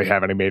I don't really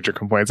have any major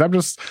complaints. I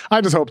just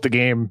hope the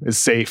game is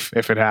safe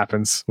if it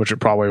happens, which it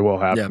probably will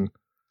happen. Yeah.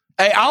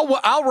 Hey,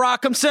 I'll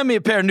rock them. Send me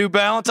a pair of New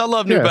Balance. I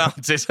love New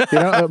Balances.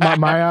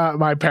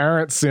 My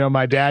parents,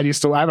 my dad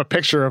I have a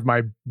picture of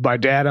my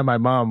dad and my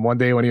mom one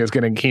day when he was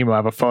getting chemo. I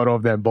have a photo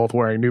of them both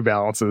wearing New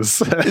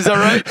Balances. Is that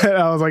right? And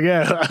I was like,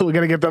 yeah, we're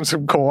going to get them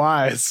some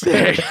Kawhis.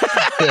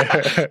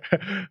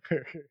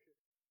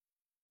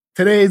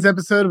 Today's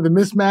episode of The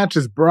Mismatch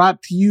is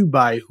brought to you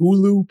by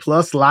Hulu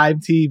Plus Live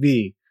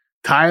TV.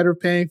 Tired of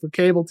paying for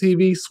cable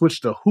TV?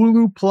 Switch to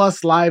Hulu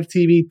Plus Live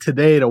TV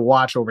today to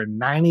watch over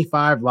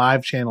 95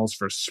 live channels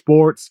for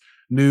sports,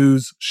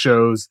 news,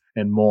 shows,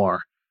 and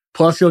more.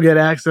 Plus, you'll get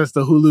access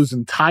to Hulu's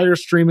entire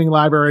streaming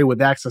library with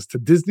access to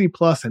Disney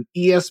Plus and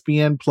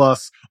ESPN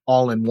Plus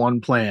all in one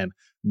plan.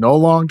 No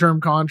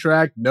long-term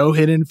contract, no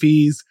hidden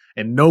fees,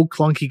 and no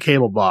clunky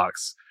cable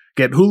box.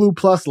 Get Hulu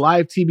Plus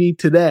Live TV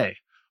today.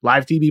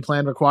 Live TV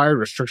plan required.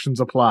 Restrictions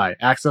apply.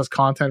 Access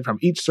content from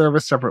each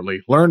service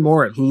separately. Learn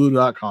more at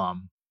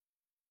hulu.com.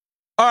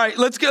 All right,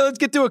 let's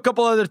get to a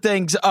couple other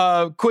things.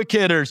 Quick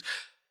hitters.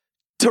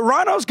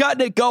 Toronto's gotten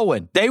it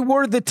going. They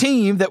were the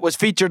team that was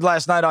featured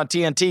last night on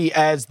TNT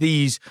as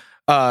these,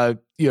 the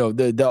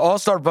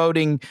All-Star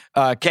voting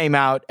came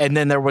out, and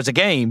then there was a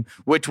game,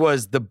 which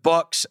was the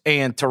Bucks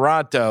and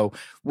Toronto.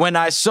 When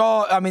I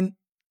saw,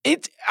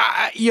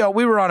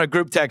 we were on a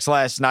group text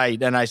last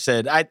night, and I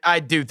said, I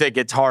do think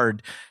it's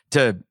hard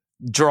to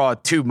draw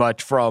too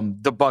much from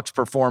the Bucks'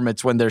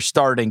 performance when they're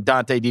starting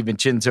Dante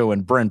DiVincenzo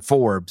and Bryn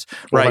Forbes.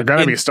 Well, they're going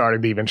to be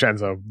starting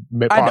DiVincenzo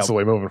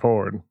possibly moving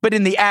forward. But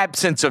in the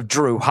absence of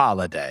Drew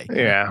Holiday,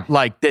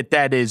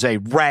 that is a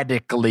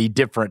radically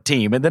different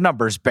team, and the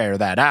numbers bear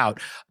that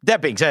out.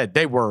 That being said,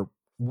 they were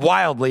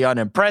wildly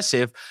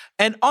unimpressive.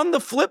 And on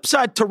the flip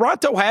side,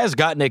 Toronto has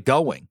gotten it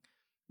going.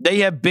 They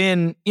have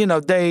been,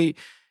 they've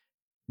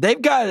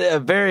got a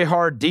very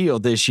hard deal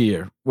this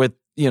year with,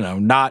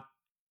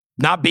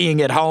 not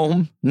being at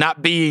home,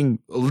 not being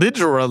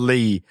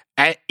literally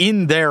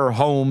in their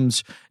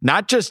homes,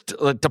 not just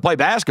to play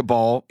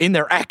basketball, in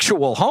their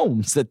actual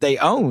homes that they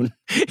own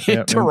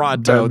in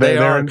Toronto.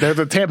 They're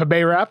the Tampa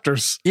Bay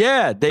Raptors.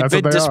 Yeah, they've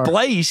been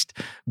displaced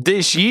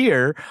this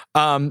year.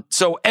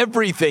 So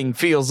everything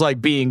feels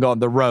like being on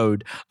the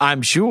road,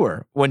 I'm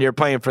sure, when you're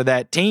playing for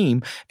that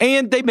team.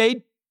 And they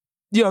made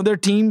their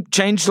team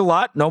changed a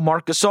lot. No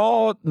Marc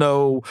Gasol,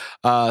 no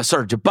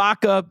Serge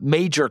Ibaka,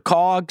 major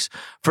cogs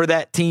for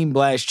that team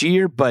last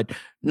year. But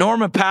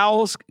Norman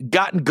Powell's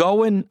gotten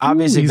going.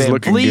 Obviously, he's Van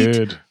looking Vliet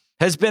good.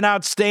 Has been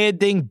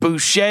outstanding.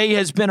 Boucher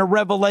has been a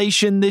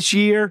revelation this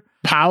year.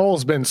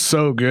 Powell's been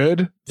so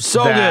good.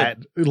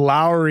 Good.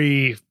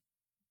 Lowry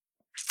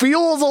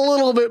feels a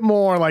little bit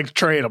more like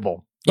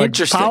tradable.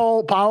 Interesting.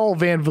 Powell,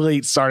 Van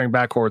Vliet starting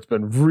backcourt's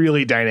been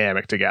really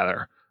dynamic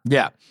together.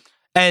 Yeah.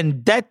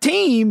 And that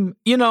team,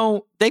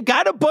 they've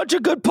got a bunch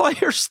of good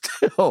players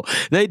still.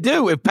 They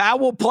do. If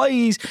Powell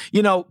plays,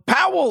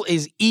 Powell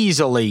is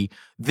easily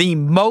the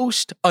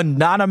most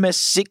anonymous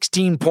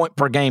 16-point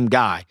per game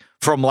guy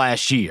from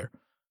last year.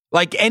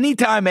 Like,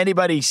 anytime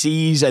anybody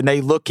sees and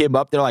they look him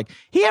up, they're like,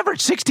 he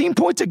averaged 16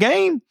 points a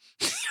game,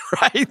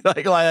 right?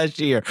 Like last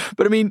year.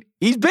 But, I mean,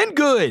 he's been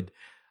good.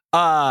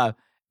 And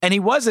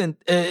he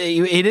wasn't,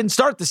 he didn't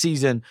start the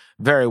season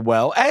very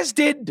well, as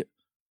did.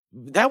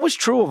 That was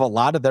true of a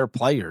lot of their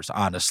players,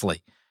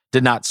 honestly.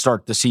 Did not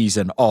start the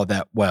season all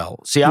that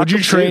well. Would you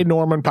trade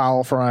Norman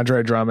Powell for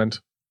Andre Drummond?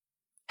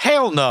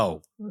 Hell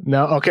no.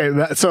 No? Okay.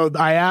 So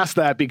I asked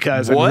that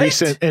because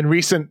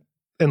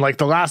in like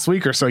the last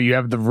week or so, you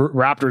have the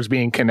Raptors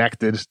being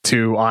connected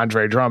to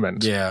Andre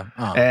Drummond. Yeah.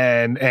 Oh.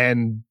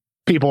 And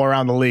people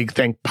around the league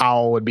think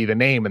Powell would be the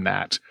name in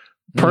that.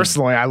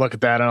 Personally, I look at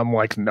that and I'm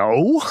like,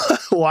 no.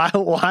 Why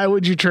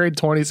would you trade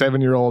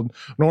 27-year-old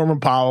Norman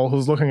Powell,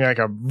 who's looking like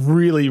a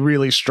really,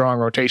 really strong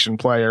rotation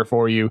player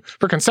for you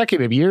for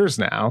consecutive years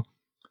now,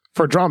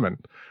 for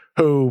Drummond,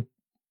 who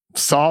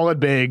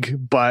solid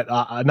big, but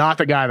not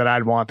the guy that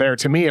I'd want there.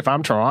 To me, if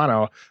I'm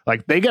Toronto,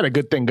 like, they got a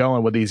good thing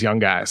going with these young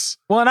guys.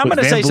 Well, and I'm going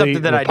to say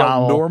something that I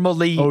don't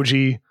normally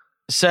OG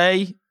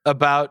say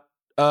about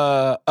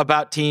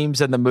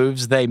teams and the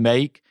moves they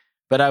make,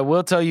 but I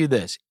will tell you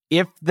this.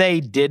 If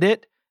they did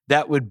it,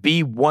 that would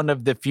be one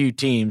of the few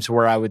teams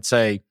where I would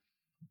say,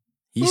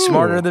 he's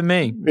smarter than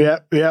me.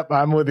 Yep,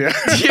 I'm with you.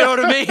 You know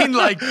what I mean?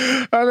 Like,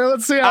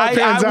 let's see how it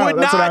pans out.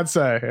 That's what I'd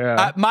say.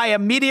 Yeah. My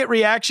immediate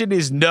reaction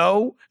is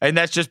no, and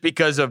that's just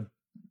because of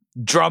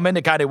Drummond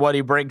and kind of what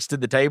he brings to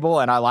the table,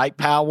 and I like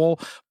Powell.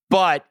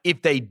 But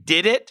if they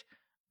did it,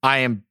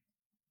 I'm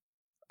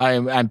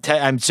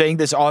saying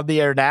this on the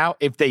air now.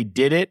 If they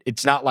did it,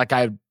 it's not like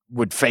I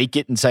would fake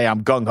it and say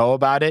I'm gung ho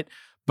about it.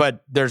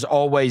 But there's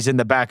always in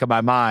the back of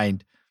my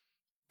mind,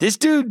 this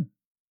dude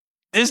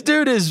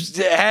has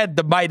had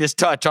the Midas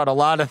touch on a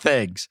lot of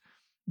things,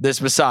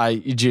 this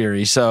Masai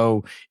Ujiri.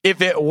 So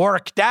if it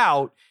worked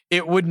out,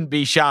 it wouldn't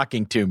be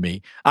shocking to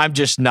me. I'm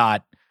just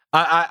not.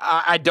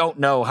 I don't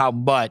know how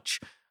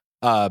much.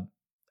 I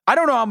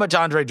don't know how much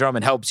Andre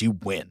Drummond helps you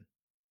win.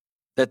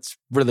 That's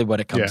really what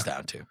it comes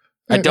down to.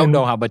 I don't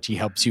know how much he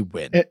helps you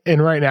win.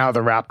 And right now, the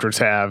Raptors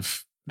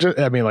have.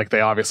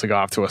 They obviously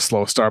got off to a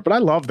slow start, but I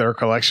love their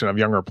collection of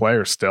younger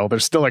players still.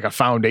 There's still like a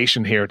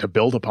foundation here to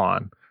build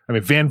upon. I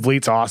mean, Van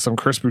Vliet's awesome.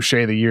 Chris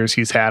Boucher, the years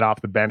he's had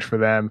off the bench for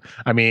them.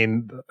 I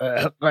mean,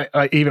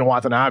 even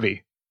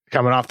Watanabe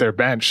coming off their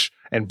bench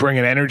and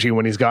bringing energy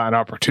when he's gotten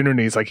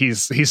opportunities. Like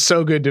he's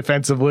so good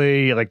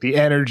defensively. Like the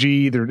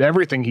energy,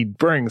 everything he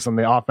brings on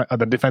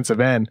the defensive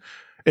end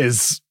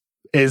is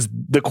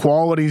the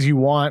qualities you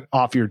want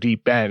off your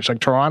deep bench.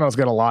 Like Toronto's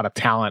got a lot of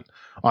talent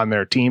on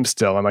their team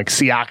still, and like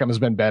Siakam has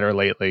been better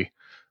lately.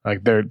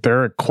 Like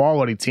they're a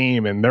quality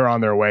team, and they're on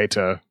their way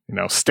to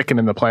sticking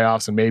in the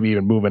playoffs and maybe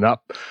even moving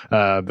up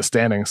the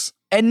standings.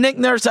 And Nick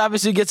Nurse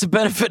obviously gets a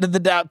benefit of the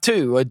doubt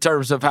too in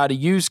terms of how to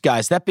use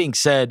guys. That being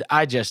said,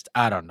 I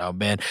don't know,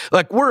 man.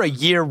 Like, we're a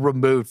year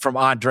removed from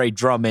Andre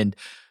Drummond,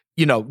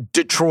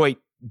 Detroit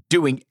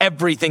doing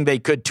everything they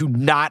could to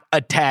not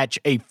attach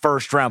a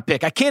first-round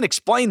pick. I can't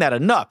explain that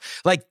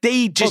enough. Like,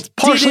 they just it's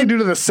partially due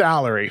to the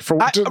salary.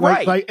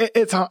 Right. Like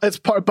it's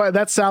part, but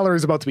that salary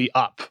is about to be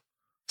up.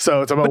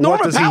 So it's about but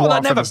what does he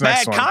want for this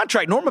next one. Norman Powell doesn't have a bad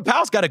contract. Norman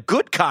Powell's got a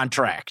good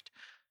contract.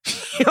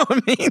 You know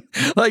what I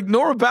mean? Like,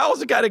 Norman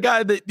Powell's the kind of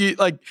guy that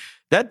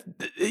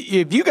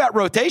if you got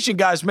rotation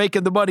guys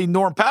making the money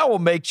Norman Powell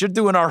makes, you're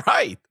doing all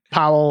right.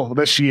 Powell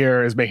this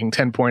year is making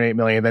 $10.8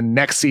 million. Then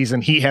next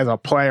season he has a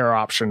player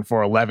option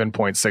for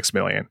 $11.6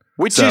 million,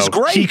 which is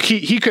great.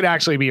 He could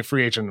actually be a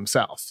free agent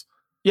himself.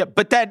 Yeah,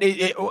 but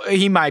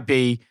he might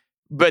be.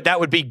 But that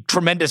would be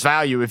tremendous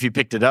value if you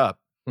picked it up.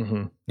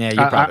 Mm-hmm. Yeah,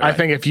 you're probably right. I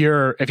think if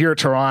you're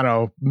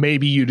Toronto,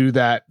 maybe you do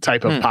that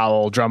type of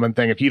Powell Drummond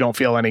thing if you don't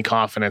feel any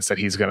confidence that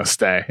he's going to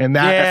stay. And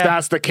if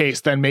that's the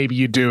case, then maybe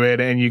you do it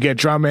and you get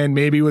Drummond.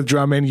 Maybe with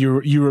Drummond,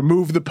 you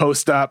remove the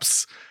post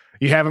ups.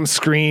 You have him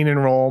screen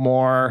and roll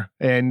more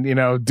and,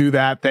 do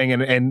that thing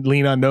and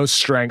lean on those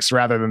strengths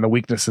rather than the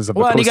weaknesses of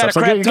the post-ups. Well, you got a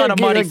crap ton of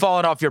money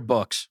falling off your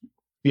books.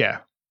 Yeah.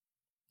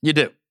 You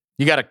do.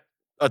 You got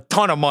a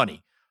ton of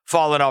money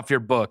falling off your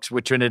books,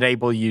 which would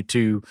enable you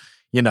to,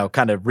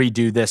 kind of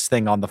redo this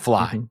thing on the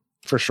fly. Mm-hmm.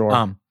 For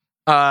sure.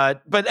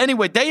 But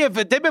anyway, they've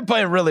been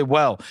playing really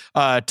well,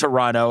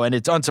 Toronto, and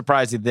it's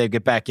unsurprising they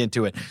get back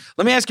into it.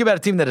 Let me ask you about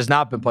a team that has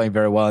not been playing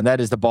very well, and that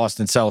is the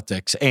Boston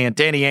Celtics. And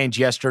Danny Ainge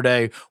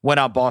yesterday went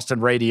on Boston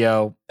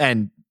radio,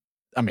 and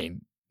I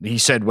mean, he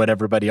said what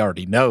everybody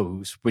already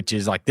knows, which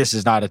is like, this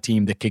is not a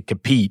team that could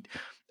compete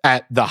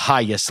at the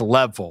highest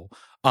level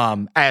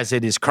as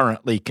it is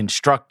currently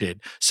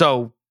constructed.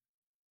 So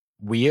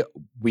we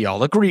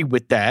all agree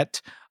with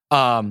that.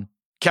 Kemba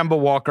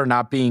Walker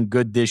not being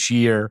good this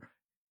year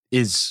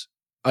is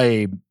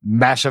a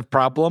massive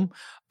problem.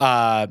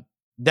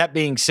 That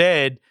being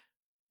said,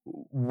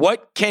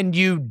 what can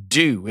you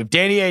do? If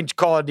Danny Ainge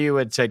called you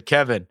and said,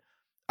 Kevin,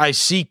 I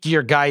seek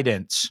your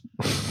guidance.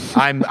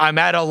 I'm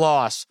at a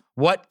loss.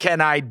 What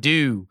can I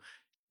do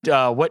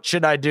What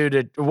should I do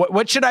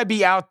what should I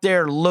be out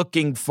there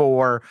looking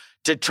for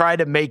to try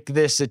to make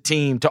this a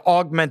team, to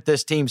augment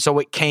this team so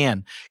it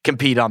can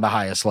compete on the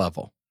highest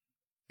level?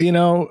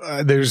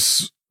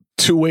 There's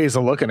two ways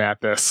of looking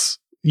at this.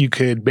 You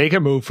could make a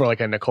move for like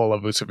a Nikola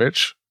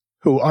Vucevic,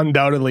 who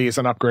undoubtedly is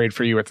an upgrade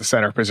for you at the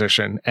center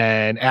position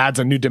and adds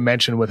a new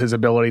dimension with his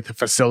ability to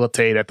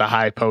facilitate at the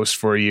high post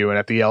for you and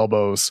at the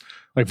elbows.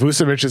 Like,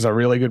 Vucevic is a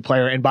really good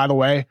player. And by the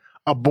way,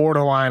 a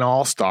borderline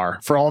all-star.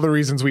 For all the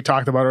reasons we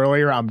talked about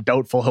earlier, I'm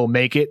doubtful he'll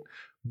make it,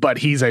 but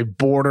he's a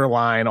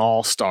borderline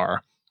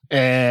all-star.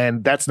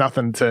 And that's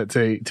nothing to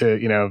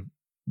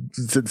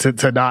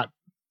not,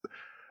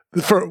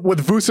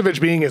 with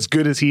Vucevic being as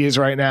good as he is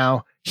right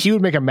now, he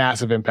would make a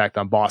massive impact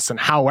on Boston.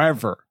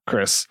 However,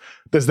 Chris,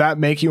 does that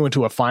make you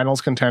into a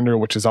finals contender,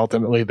 which is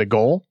ultimately the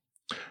goal?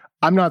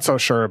 I'm not so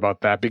sure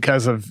about that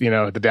because of,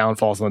 the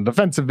downfalls on the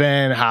defensive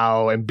end,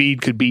 how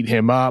Embiid could beat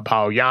him up,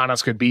 how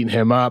Giannis could beat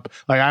him up.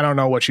 Like, I don't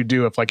know what you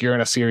do if like you're in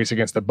a series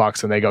against the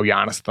Bucks and they go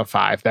Giannis at the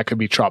 5. That could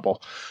be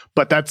trouble.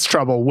 But that's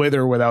trouble with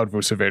or without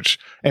Vucevic.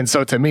 And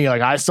so to me,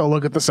 like, I still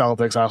look at the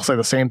Celtics. I'll say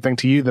the same thing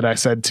to you that I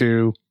said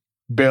to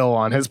Bill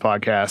on his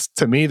podcast.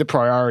 To me, the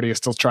priority is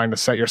still trying to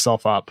set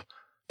yourself up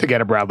to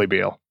get a Bradley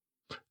Beal.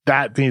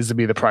 That needs to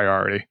be the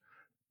priority.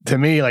 To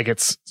me, like,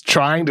 it's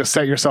trying to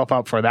set yourself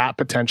up for that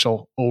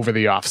potential over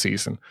the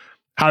offseason.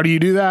 How do you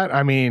do that?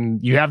 I mean,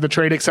 you have the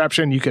trade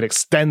exception. You could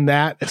extend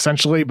that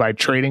essentially by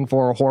trading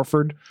for a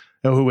Horford,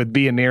 who would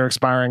be a near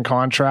expiring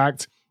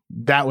contract.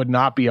 That would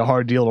not be a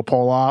hard deal to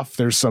pull off.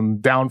 There's some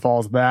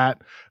downfalls of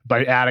that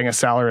by adding a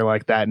salary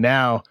like that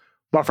now.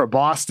 But for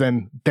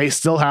Boston, they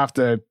have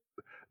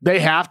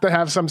to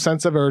have some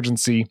sense of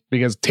urgency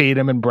because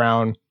Tatum and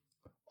Brown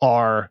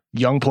are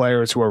young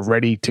players who are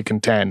ready to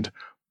contend.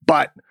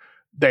 But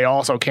they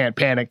also can't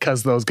panic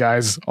because those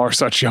guys are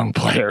such young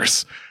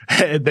players.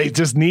 They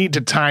just need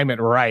to time it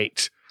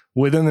right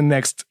within the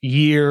next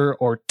year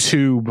or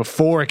two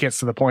before it gets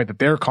to the point that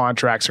their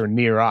contracts are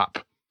near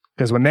up.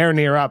 Because when they're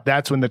near up,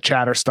 that's when the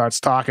chatter starts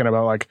talking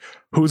about like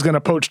who's going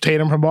to poach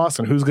Tatum from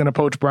Boston, who's going to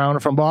poach Brown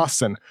from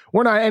Boston.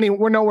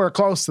 We're nowhere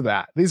close to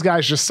that. These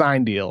guys just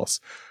sign deals.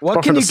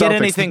 What can you get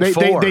anything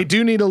for? They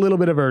do need a little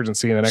bit of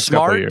urgency in the next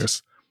couple of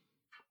years.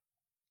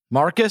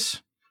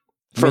 Marcus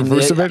for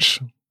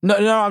Vucevic. No,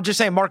 I'm just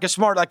saying Marcus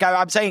Smart. Like,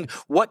 I'm saying,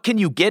 what can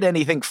you get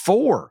anything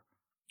for?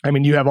 I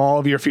mean, you have all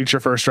of your future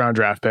first-round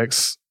draft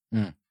picks.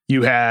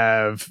 You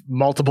have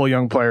multiple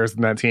young players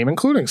in that team,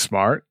 including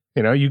Smart.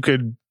 You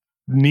could...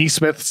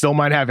 Neesmith still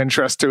might have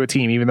interest to a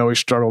team, even though he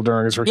struggled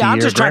during his rookie year. I'm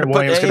just trying Grant to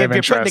Williams put, if you're putting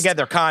interest.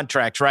 together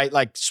contracts, right?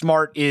 Like,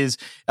 Smart is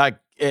like...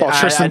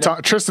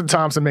 Tristan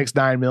Thompson makes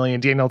 $9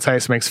 million. Daniel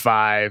Tice makes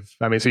 $5 million.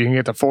 I mean, so you can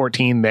get to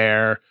 14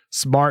 there.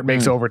 Smart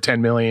makes over $10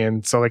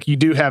 million. So like you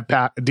do have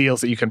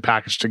deals that you can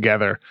package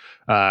together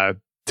to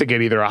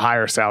get either a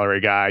higher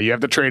salary guy. You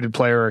have the traded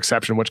player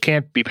exception, which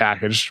can't be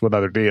packaged with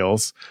other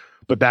deals,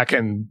 but that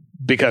can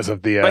because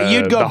of the. But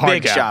you'd go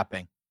big cap.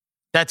 Shopping.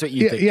 That's what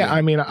you think. Yeah,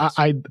 I mean,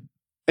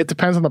 it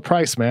depends on the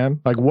price, man.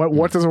 Like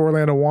what does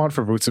Orlando want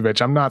for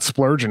Vucevic? I'm not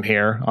splurging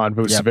here on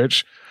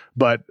Vucevic.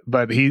 But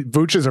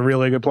Vuce is a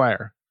really good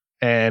player,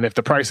 and if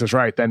the price is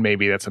right, then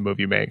maybe that's a move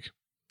you make.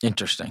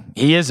 Interesting.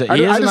 He is a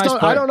nice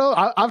player. I don't know.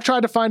 I've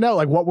tried to find out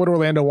like what would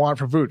Orlando want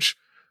for Vuce.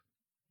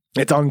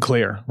 It's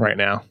unclear right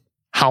now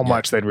how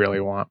much they'd really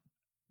want.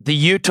 The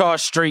Utah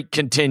streak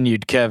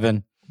continued,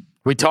 Kevin.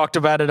 We talked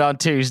about it on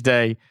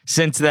Tuesday.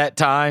 Since that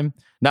time,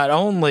 not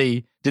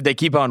only did they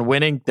keep on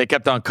winning, they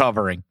kept on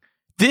covering.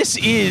 This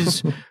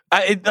is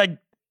like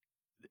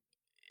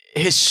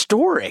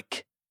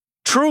historic.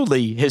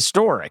 Truly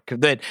historic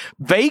that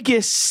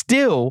Vegas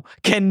still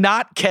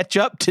cannot catch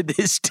up to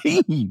this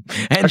team.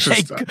 And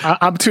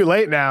I'm too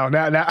late now.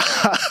 Now.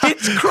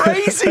 It's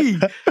crazy.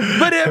 But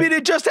I mean,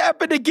 it just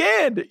happened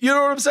again. You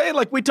know what I'm saying?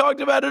 Like we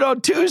talked about it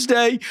on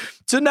Tuesday.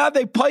 So now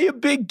they play a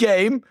big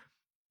game.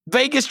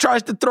 Vegas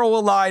tries to throw a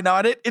line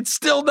on it. It's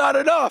still not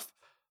enough.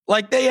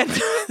 Like they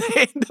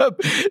end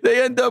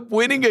up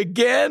winning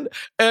again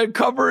and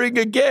covering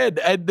again.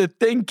 And the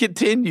thing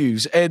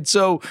continues. And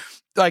so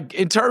like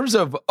in terms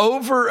of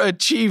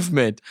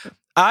overachievement,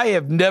 I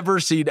have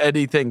never seen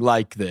anything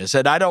like this.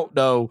 And I don't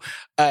know,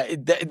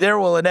 there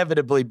will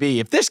inevitably be,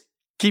 if this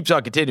keeps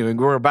on continuing,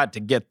 we're about to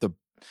get the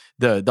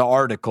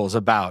articles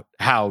about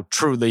how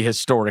truly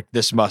historic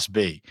this must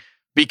be.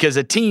 Because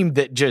a team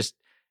that just,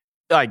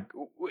 like,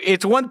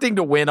 it's one thing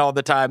to win all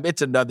the time.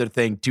 It's another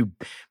thing to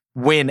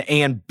win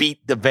and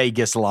beat the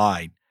Vegas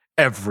line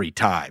every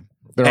time.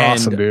 They're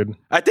awesome, dude.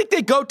 I think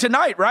they go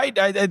tonight, right?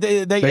 They got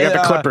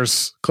the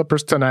Clippers.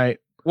 Clippers tonight.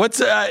 What's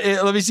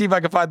let me see if I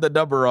can find the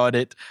number on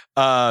it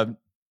to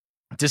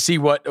see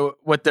what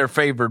they're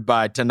favored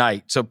by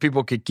tonight, so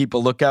people could keep a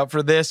lookout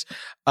for this.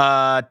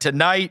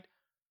 Tonight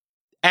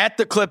at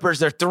the Clippers,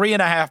 they're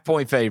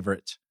 3.5-point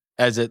favorites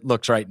as it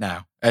looks right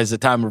now, as the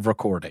time of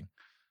recording.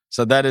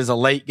 So that is a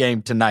late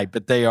game tonight,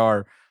 but they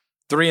are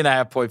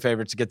 3.5-point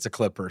favorites against the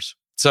Clippers.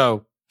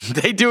 So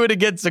they do it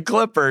against the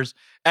Clippers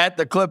at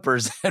the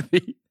Clippers.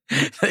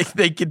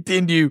 they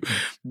continue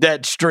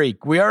that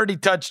streak. We already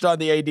touched on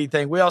the AD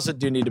thing. We also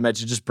do need to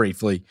mention just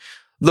briefly,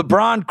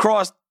 LeBron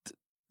crossed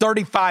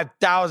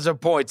 35,000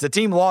 points. The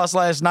team lost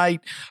last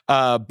night,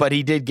 but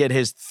he did get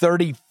his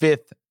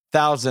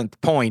 35,000th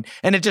point,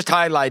 and it just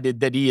highlighted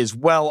that he is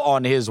well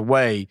on his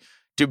way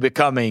to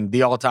becoming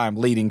the all-time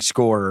leading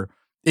scorer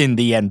in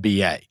the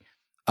NBA.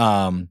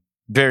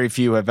 Very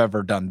few have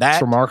ever done that.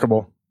 It's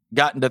remarkable.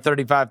 Gotten to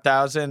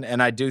 35,000,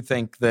 and I do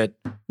think that,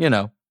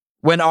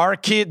 when our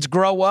kids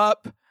grow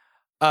up,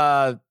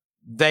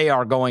 they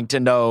are going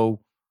to know,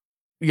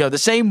 the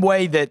same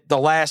way that the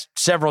last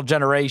several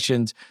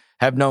generations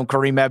have known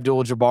Kareem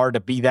Abdul-Jabbar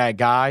to be that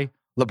guy,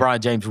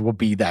 LeBron James will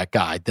be that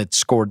guy that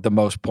scored the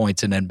most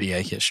points in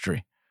NBA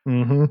history.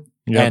 Mm-hmm.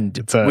 Yep. And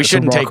we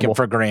shouldn't take it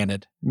for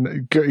granted.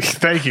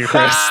 Thank you,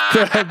 Chris.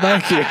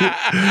 Thank you.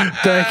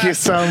 Thank you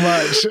so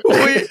much.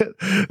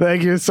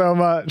 Thank you so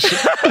much.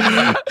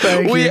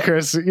 Thank you,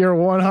 Chris. You're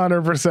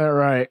 100%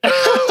 right.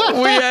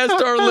 We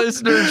asked our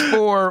listeners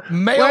for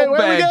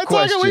mailbag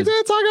questions. We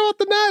didn't talk about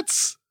the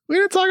Nets. We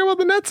didn't talk about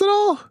the Nets at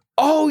all.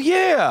 Oh,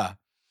 yeah.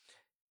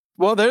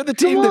 Well, they're the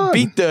team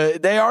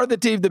they are the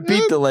team that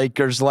beat the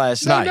Lakers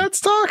last night.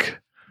 Nets talk.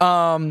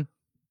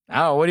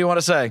 What do you want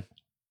to say?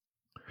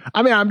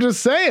 I mean, I'm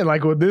just saying,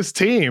 like, with this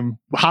team,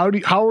 how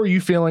are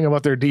you feeling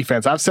about their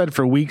defense? I've said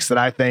for weeks that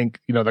I think,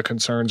 the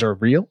concerns are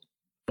real,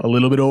 a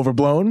little bit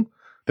overblown,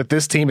 that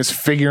this team is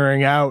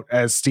figuring out,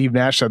 as Steve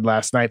Nash said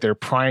last night, their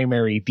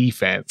primary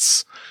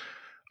defense.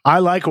 I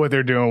like what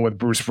they're doing with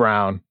Bruce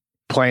Brown,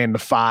 playing the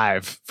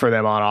 5 for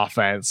them on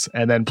offense,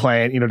 and then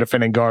playing,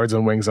 defending guards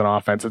and wings on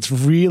offense. It's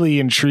really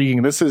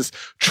intriguing. This is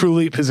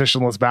truly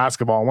positionless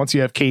basketball. Once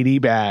you have KD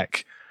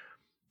back,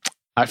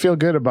 I feel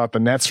good about the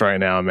Nets right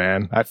now,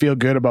 man. I feel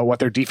good about what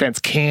their defense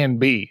can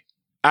be.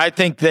 I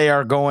think they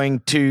are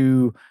going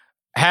to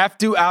have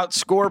to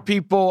outscore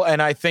people,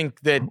 and I think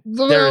that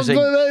there's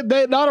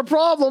not a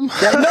problem.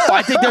 No,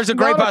 I think there's a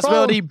great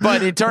possibility,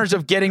 but in terms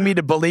of getting me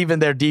to believe in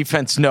their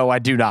defense, no, I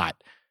do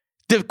not.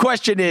 The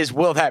question is,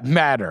 will that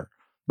matter?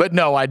 But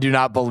no, I do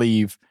not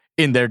believe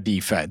in their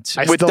defense.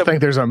 I still think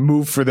there's a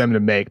move for them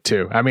to make,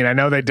 too. I mean, I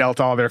know they dealt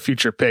all their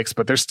future picks,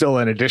 but there's still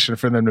an addition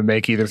for them to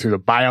make either through the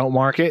buyout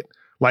market,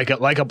 like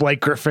a Blake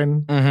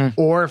Griffin,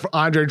 or if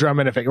Andre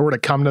Drummond, if it were to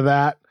come to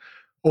that,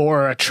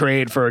 or a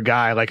trade for a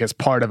guy like as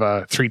part of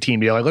a 3-team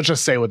deal. Like, let's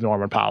just say with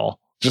Norman Powell,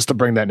 just to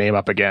bring that name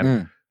up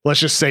again. Let's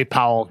just say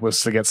Powell was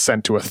to get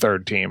sent to a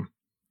 3rd team.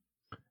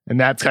 In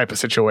that type of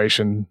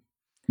situation,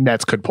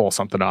 Nets could pull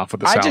something off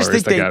with the salaries. I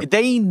just think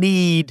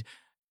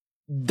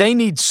they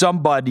need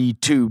somebody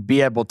to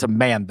be able to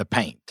man the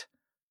paint,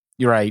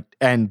 right?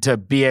 And to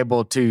be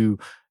able to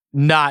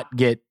not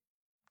get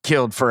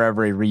killed for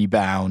every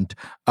rebound.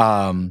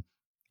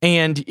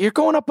 And you're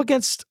going up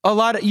against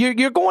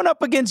you're going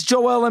up against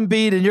Joel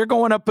Embiid, and you're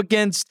going up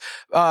against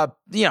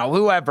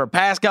whoever,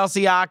 Pascal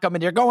Siakam,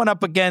 and you're going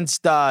up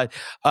against Giannis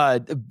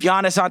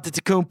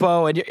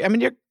Antetokounmpo, and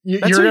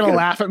you're going to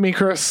laugh at me,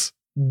 Chris.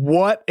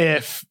 What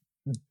if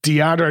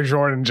DeAndre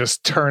Jordan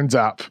just turns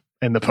up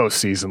in the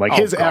postseason? Like,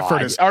 his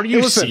effort is... Are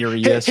you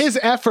serious? His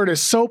effort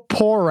is so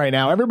poor right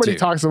now. Everybody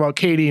talks about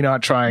KD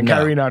not trying,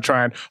 Kyrie not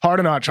trying,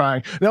 Harden not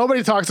trying.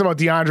 Nobody talks about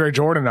DeAndre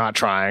Jordan not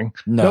trying.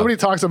 Nobody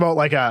talks about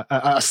like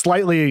a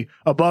slightly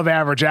above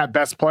average at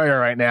best player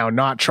right now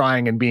not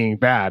trying and being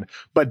bad.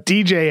 But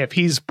DJ, if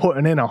he's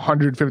putting in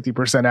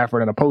 150%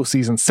 effort in a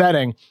postseason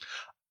setting,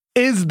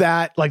 is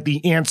that like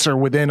the answer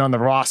within on the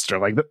roster?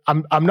 Like,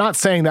 I'm not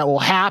saying that will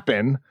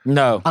happen.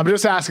 No. I'm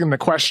just asking the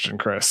question,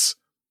 Chris.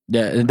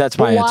 Yeah, that's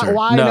my answer.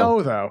 Why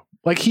no, though?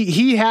 Like,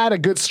 he had a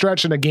good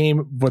stretch in a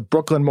game with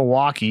Brooklyn,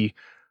 Milwaukee,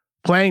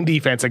 playing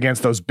defense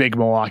against those big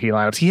Milwaukee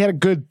lineups. He had a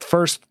good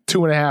first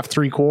 2.5,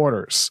 3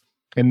 quarters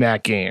in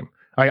that game.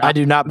 I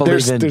do not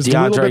believe in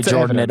DeAndre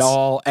Jordan at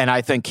all, and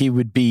I think he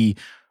would be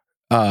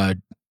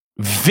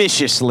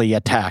viciously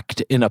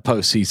attacked in a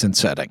postseason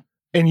setting.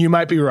 And you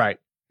might be right.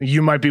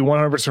 You might be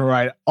 100%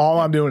 right. All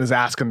I'm doing is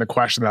asking the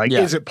question, like,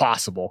 is it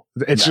possible?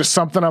 It's just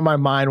something on my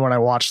mind when I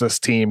watch this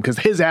team, because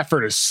his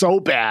effort is so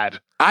bad.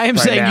 I am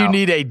saying you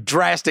need a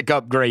drastic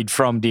upgrade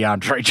from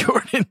DeAndre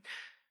Jordan.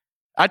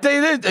 I tell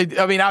you this,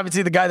 I mean,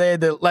 obviously the guy they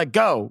had to let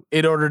go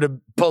in order to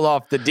pull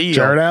off the deal.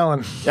 Jared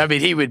Allen. I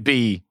mean, he would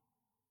be...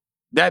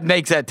 That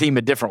makes that team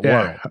a different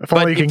world. If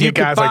only you can get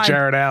guys like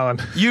Jared Allen.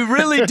 You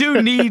really do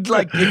need,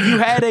 like, if you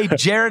had a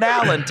Jared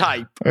Allen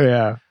type.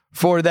 Yeah.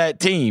 For that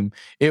team,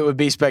 it would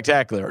be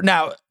spectacular.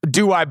 Now,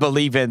 do I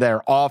believe in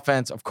their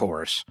offense? Of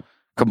course.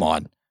 Come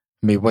on.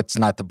 I mean, what's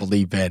not to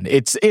believe in?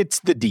 It's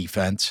the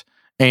defense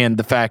and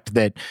the fact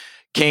that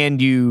can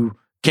you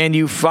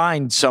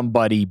find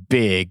somebody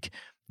big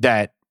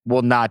that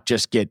will not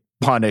just get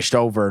punished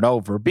over and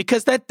over?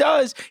 Because that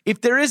does,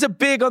 if there is a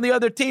big on the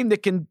other team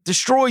that can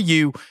destroy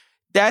you,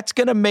 that's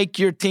going to make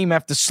your team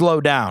have to slow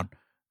down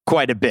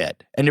quite a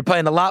bit. And you're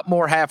playing a lot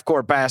more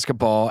half-court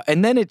basketball,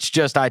 and then it's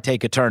just I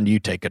take a turn, you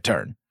take a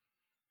turn.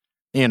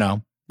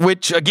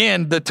 Which,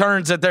 again, the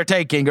turns that they're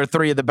taking are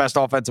 3 of the best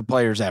offensive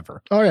players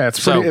ever. Oh, yeah,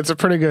 it's a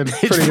pretty good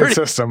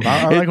system.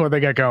 I like what they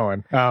got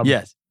going.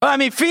 Yes. I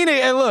mean,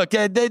 Phoenix, look,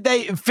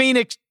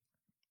 Phoenix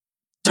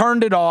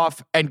turned it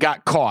off and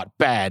got caught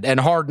bad. And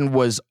Harden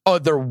was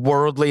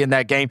otherworldly in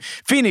that game.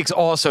 Phoenix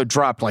also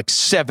dropped like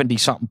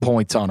 70-something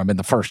points on him in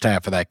the first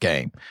half of that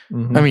game.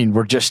 Mm-hmm. I mean,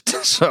 we're just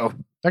so...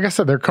 Like I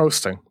said, they're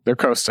coasting. They're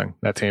coasting,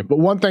 that team. But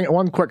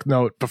one quick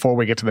note before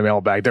we get to the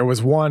mailbag. There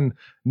was one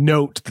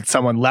note that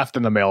someone left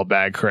in the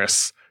mailbag,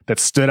 Chris, that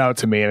stood out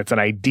to me, and it's an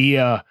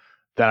idea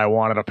that I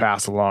wanted to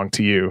pass along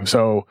to you.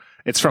 So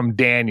it's from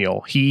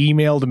Daniel. He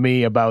emailed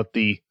me about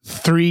the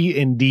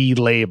 3-and-D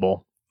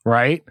label,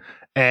 right?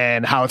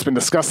 And how it's been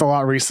discussed a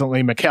lot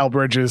recently. Mikal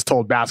Bridges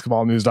told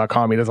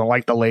basketballnews.com he doesn't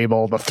like the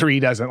label. The 3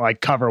 doesn't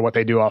like cover what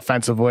they do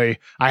offensively.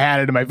 I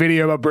had it in my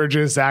video about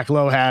Bridges. Zach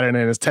Lowe had it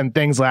in his 10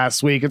 things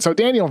last week. And so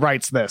Daniel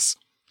writes this.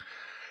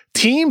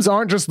 Teams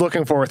aren't just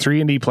looking for a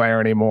 3-and-D player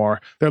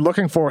anymore. They're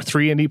looking for a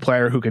 3-and-D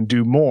player who can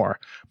do more.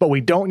 But we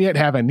don't yet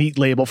have a neat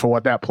label for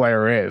what that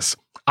player is.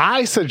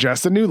 I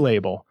suggest a new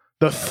label,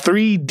 the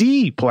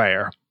 3D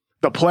player.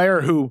 The player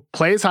who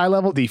plays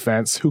high-level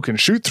defense, who can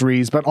shoot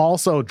threes, but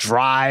also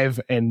drive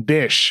and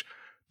dish.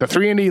 The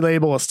 3-and-D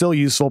label is still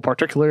useful,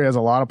 particularly as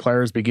a lot of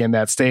players begin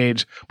that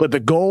stage, but the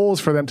goal is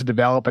for them to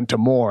develop into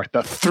more. The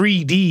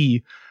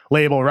 3D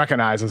label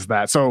recognizes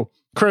that. So,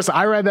 Chris,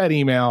 I read that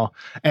email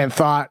and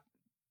thought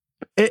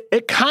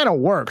it kind of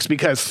works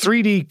because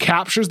 3D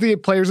captures the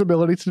player's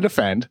ability to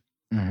defend.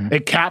 Mm-hmm.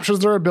 It captures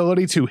their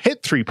ability to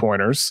hit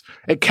 3-pointers.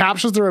 It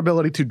captures their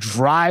ability to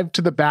drive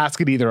to the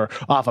basket either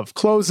off of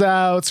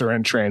closeouts or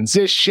in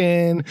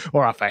transition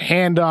or off of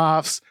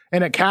handoffs.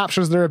 And it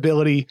captures their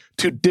ability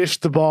to dish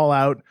the ball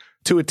out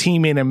to a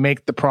teammate and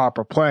make the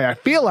proper play. I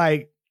feel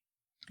like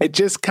it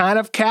just kind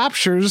of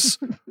captures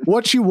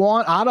what you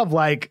want out of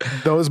like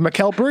those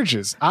Mikal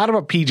Bridges, out of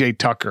a PJ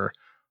Tucker,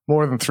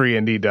 more than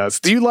 3-and-D does.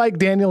 Do you like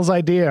Daniel's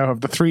idea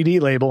of the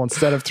 3D label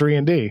instead of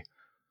 3-and-D?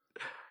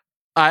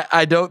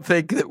 I don't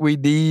think that we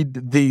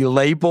need the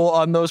label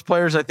on those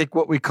players. I think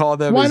what we call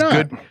them is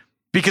good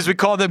because we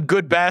call them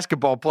good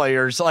basketball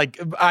players. Like,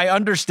 I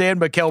understand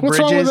Mikal Bridges. What's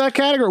wrong with that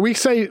category? We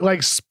say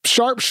like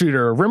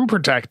sharpshooter, rim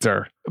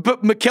protector.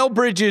 But Mikal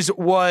Bridges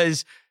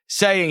was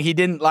saying he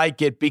didn't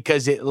like it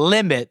because it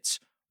limits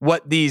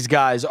what these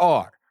guys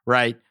are,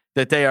 right?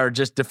 That they are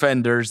just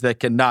defenders that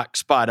can knock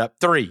spot up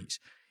threes.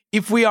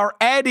 If we are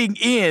adding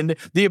in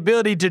the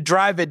ability to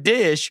drive a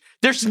dish,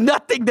 there's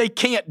nothing they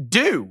can't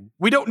do.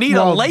 We don't need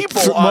a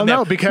label on them.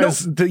 No,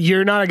 because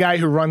you're not a guy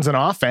who runs an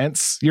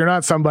offense. You're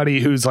not somebody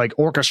who's like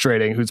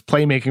orchestrating, who's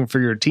playmaking for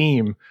your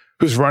team,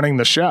 who's running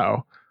the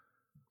show.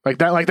 Like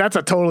that's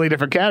a totally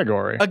different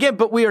category. Again,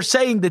 but we are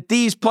saying that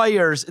these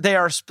players, they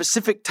are a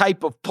specific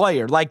type of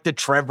player, like the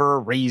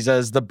Trevor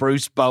Arizas, the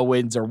Bruce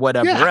Bowens, or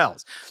whatever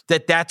else,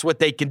 that's what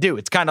they can do.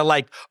 It's kind of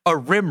like a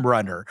rim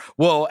runner.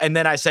 Well, and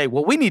then I say,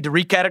 well, we need to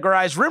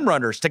recategorize rim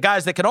runners to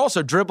guys that can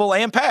also dribble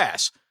and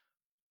pass.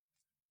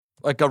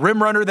 Like a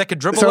rim runner that can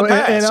dribble and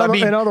pass.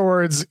 In other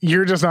words,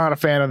 you're just not a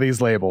fan of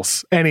these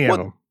labels, any of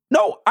them.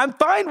 No, I'm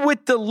fine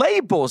with the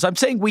labels. I'm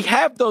saying we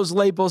have those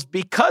labels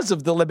because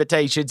of the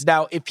limitations.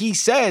 Now, if he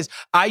says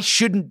I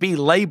shouldn't be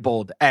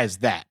labeled as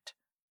that,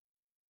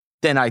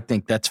 then I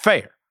think that's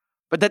fair.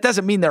 But that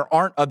doesn't mean there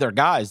aren't other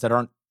guys that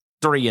aren't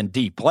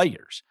 3-and-D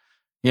players.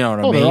 You know what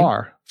I mean? There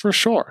are, for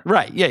sure.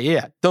 Right.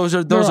 Yeah. Those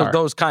are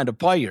those kind of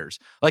players.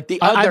 Like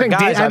the other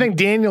guys. I think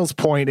Daniel's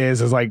point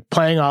is like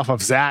playing off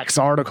of Zach's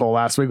article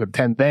last week with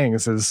 10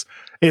 things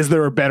is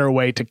there a better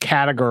way to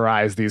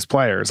categorize these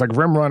players? Like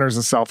rim runners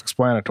is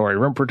self-explanatory.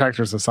 Rim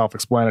protectors is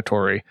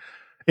self-explanatory.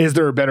 Is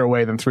there a better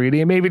way than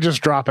 3D? And maybe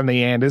just dropping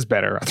the and is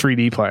better, a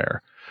 3D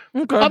player.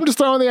 Okay. I'm just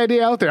throwing the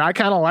idea out there. I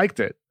kind of liked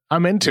it.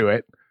 I'm into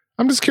it.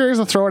 I'm just curious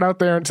to throw it out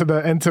there into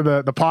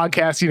the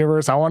podcast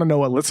universe. I want to know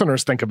what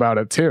listeners think about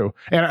it too.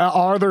 And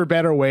are there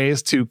better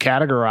ways to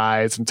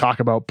categorize and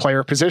talk about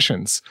player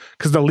positions?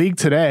 Because the league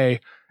today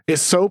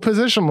is so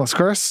positionless,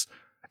 Chris.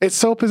 It's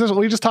so positional.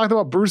 We just talked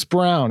about Bruce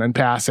Brown in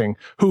passing,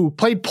 who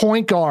played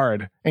point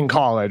guard in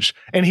college,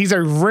 and he's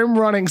a rim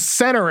running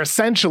center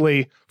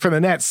essentially for the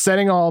Nets,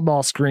 setting all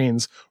ball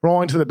screens,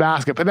 rolling to the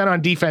basket. But then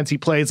on defense, he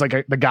plays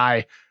like the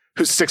guy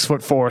who's 6'4",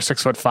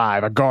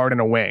 6'5", a guard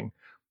and a wing.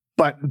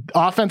 But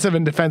offensive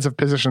and defensive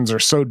positions are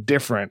so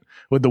different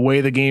with the way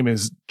the game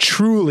is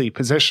truly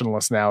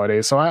positionless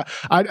nowadays. So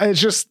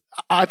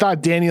I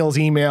thought Daniel's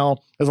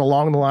email is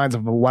along the lines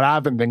of what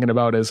I've been thinking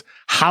about is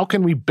how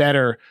can we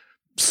better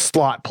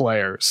slot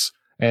players?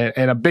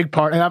 And a big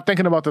part, and I'm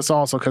thinking about this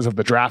also because of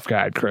the draft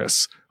guide,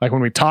 Chris. Like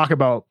when we talk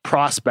about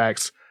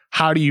prospects,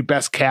 how do you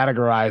best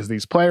categorize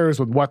these players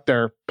with what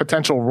their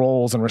potential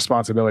roles and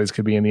responsibilities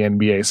could be in the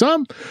NBA?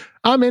 So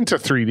I'm into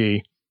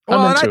 3D.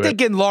 Well, and I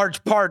think in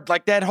large part,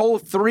 like that whole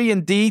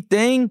 3-and-D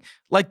thing,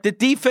 like the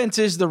defense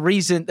is the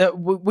reason that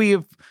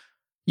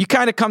you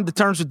kind of come to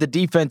terms with the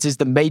defense is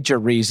the major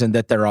reason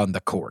that they're on the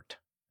court.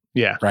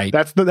 Yeah. Right.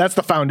 That's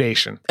the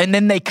foundation. And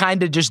then they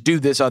kind of just do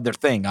this other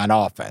thing on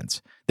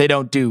offense. They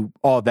don't do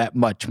all that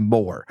much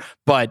more,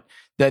 but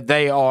that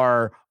they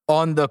are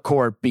on the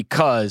court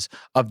because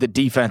of the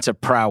defensive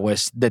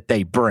prowess that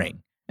they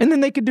bring. And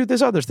then they could do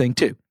this other thing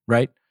too.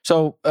 Right.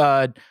 So,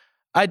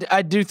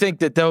 I do think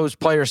that those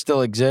players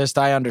still exist.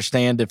 I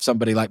understand if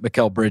somebody like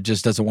Mikal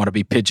Bridges doesn't want to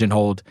be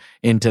pigeonholed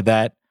into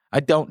that. I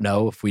don't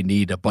know if we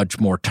need a bunch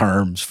more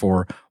terms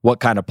for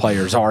what kind of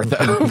players are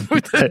though.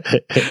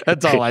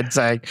 That's all I'd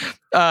say.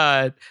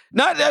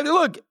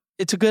 Look,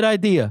 it's a good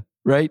idea,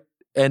 right?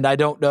 And I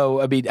don't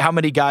know. I mean, how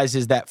many guys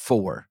is that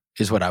for?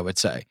 Is what I would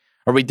say.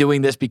 Are we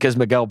doing this because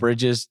Mikal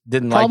Bridges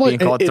didn't like being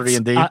called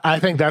 3-and-D? I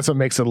think that's what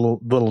makes it a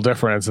little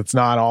difference. It's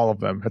not all of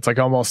them. It's like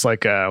almost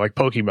like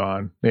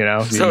Pokemon, you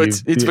know? So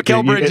it's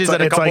Mikal Bridges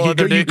and a couple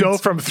other dudes. You go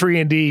from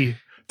 3-and-D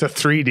to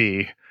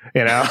 3D,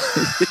 you know?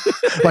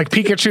 Like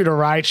Pikachu to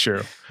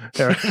Raichu.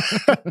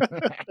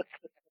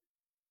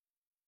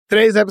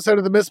 Today's episode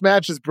of The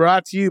Mismatch is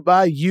brought to you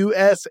by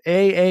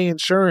USAA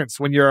Insurance.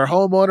 When you're a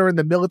homeowner in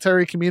the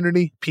military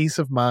community, peace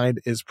of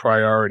mind is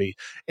priority.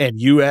 And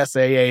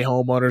USAA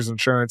Homeowners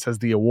Insurance has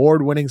the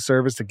award-winning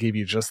service to give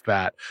you just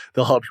that.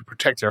 They'll help you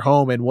protect your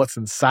home and what's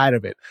inside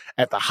of it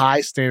at the high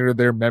standard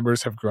their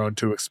members have grown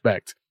to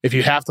expect. If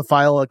you have to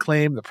file a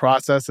claim, the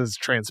process is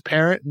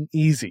transparent and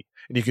easy.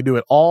 And you can do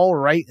it all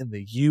right in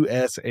the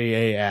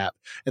USAA app.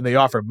 And they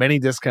offer many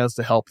discounts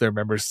to help their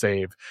members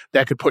save.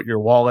 That could put your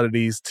wallet at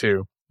ease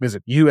too.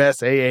 Visit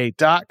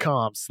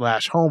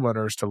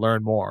USAA.com/homeowners to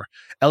learn more.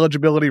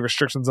 Eligibility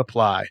restrictions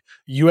apply.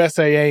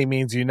 USAA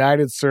means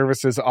United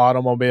Services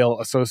Automobile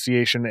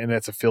Association and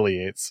its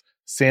affiliates.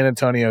 San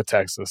Antonio,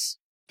 Texas.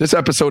 This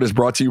episode is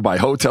brought to you by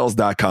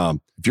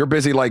Hotels.com. If you're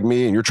busy like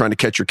me and you're trying to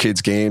catch your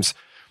kids' games,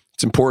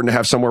 it's important to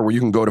have somewhere where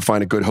you can go to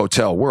find a good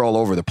hotel. We're all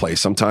over the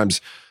place.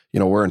 Sometimes,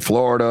 we're in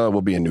Florida,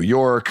 we'll be in New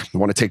York. We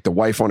want to take the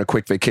wife on a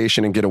quick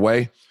vacation and get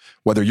away.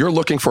 Whether you're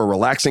looking for a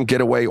relaxing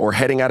getaway or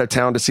heading out of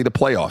town to see the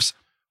playoffs,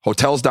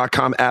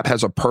 Hotels.com app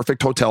has a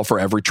perfect hotel for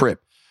every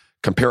trip.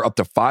 Compare up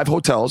to 5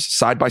 hotels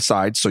side by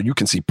side so you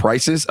can see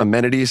prices,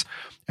 amenities,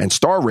 and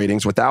star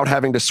ratings without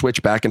having to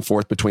switch back and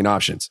forth between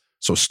options.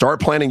 So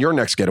start planning your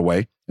next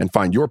getaway and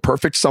find your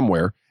perfect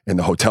somewhere in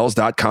the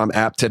Hotels.com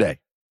app today.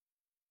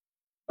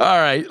 All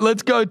right,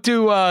 let's go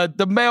to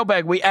the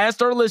mailbag. We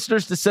asked our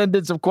listeners to send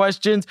in some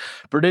questions.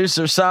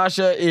 Producer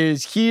Sasha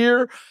is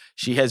here.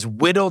 She has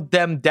whittled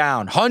them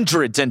down.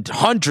 Hundreds and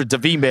hundreds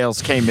of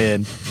emails came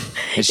in,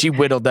 and she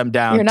whittled them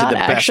down to the best ones.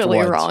 You're not actually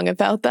wrong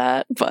about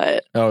that,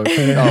 but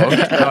okay.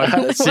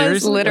 It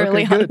was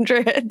literally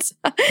hundreds.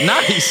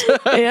 Nice.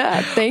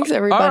 Yeah, thanks,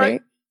 everybody.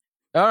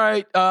 All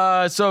right.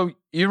 So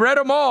you read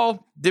them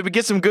all. Did we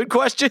get some good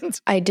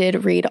questions? I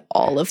did read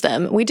all of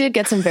them. We did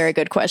get some very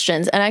good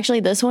questions. And actually,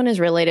 this one is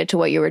related to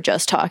what you were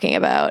just talking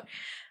about.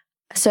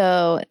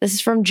 So this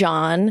is from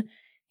John.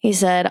 He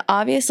said,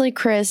 obviously,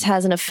 Chris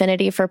has an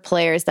affinity for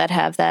players that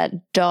have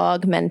that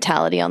dog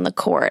mentality on the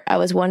court. I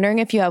was wondering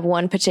if you have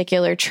one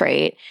particular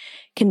trait,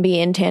 can be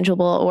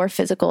intangible or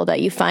physical, that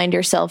you find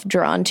yourself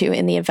drawn to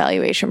in the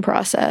evaluation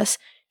process.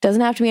 Doesn't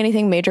have to be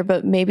anything major,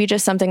 but maybe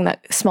just something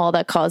that small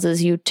that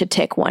causes you to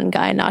tick one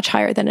guy a notch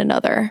higher than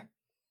another.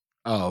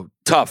 Oh,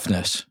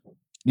 toughness.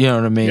 You know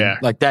what I mean? Yeah.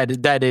 Like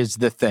that is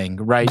the thing,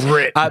 right?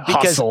 Grit, because,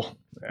 hustle.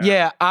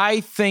 Yeah, I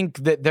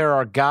think that there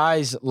are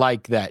guys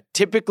like that.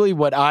 Typically,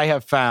 what I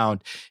have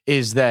found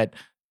is that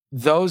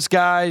those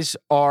guys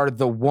are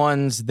the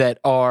ones that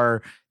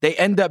they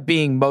end up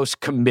being most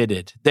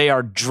committed. They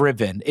are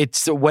driven.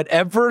 It's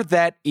whatever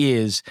that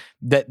is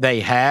that they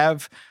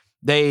have,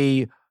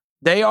 they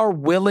are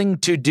willing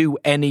to do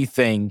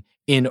anything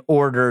in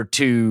order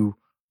to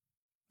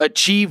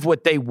achieve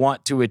what they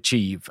want to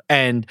achieve.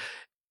 And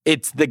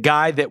it's the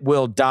guy that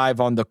will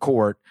dive on the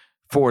court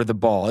for the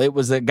ball. It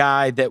was a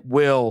guy that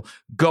will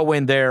go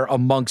in there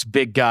amongst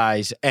big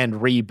guys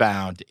and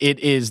rebound.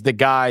 It is the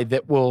guy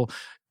that will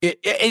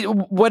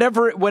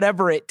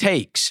whatever it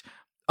takes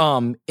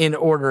in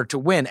order to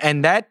win.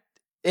 And that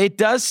it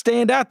does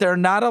stand out. There are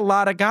not a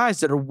lot of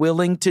guys that are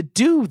willing to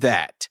do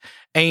that.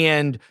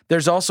 And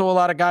there's also a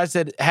lot of guys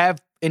that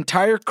have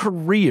entire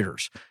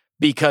careers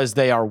because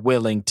they are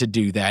willing to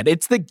do that.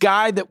 It's the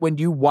guy that when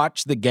you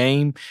watch the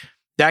game,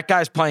 that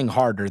guy's playing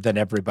harder than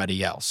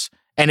everybody else.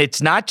 And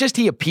it's not just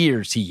he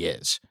appears he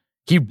is.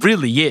 He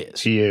really is.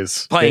 He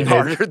is. Playing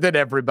harder than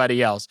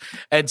everybody else.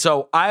 And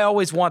so I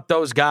always want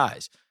those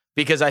guys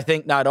because I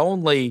think not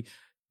only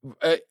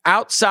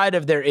outside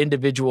of their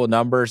individual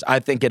numbers, I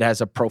think it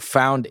has a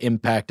profound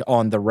impact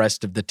on the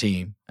rest of the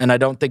team. And I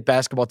don't think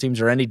basketball teams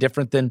are any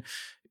different than,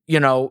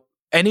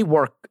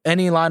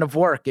 any line of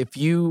work. If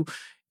you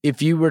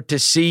were to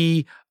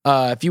see,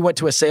 if you went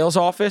to a sales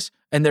office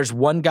and there's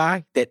one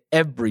guy that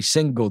every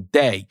single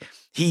day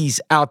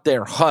he's out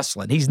there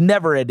hustling. He's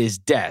never at his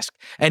desk,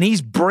 and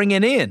he's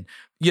bringing in.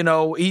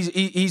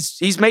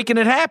 He's making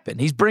it happen.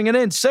 He's bringing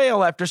in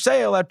sale after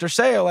sale after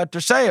sale after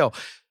sale.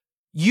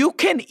 You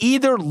can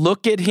either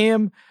look at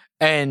him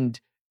and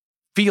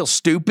feel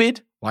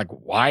stupid, like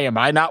why am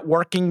I not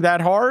working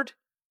that hard,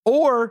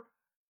 or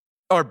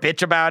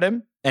bitch about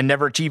him and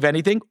never achieve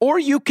anything, or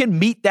you can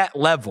meet that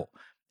level.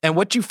 And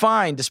what you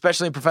find,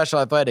 especially in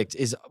professional athletics,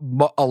 is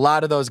a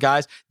lot of those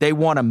guys, they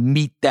want to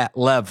meet that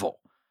level.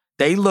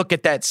 They look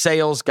at that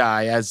sales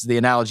guy, as the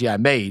analogy I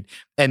made,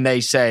 and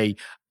they say,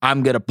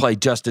 I'm going to play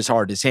just as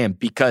hard as him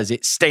because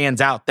it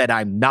stands out that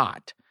I'm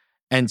not.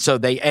 And so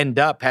they end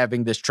up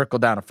having this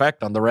trickle-down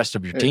effect on the rest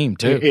of your team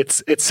too.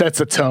 It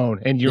sets a tone,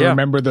 and you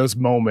remember those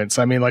moments.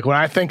 I mean, like when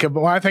I think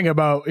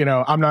about,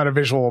 I'm not a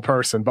visual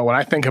person, but when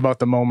I think about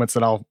the moments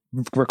that I'll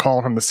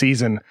recall from the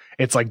season,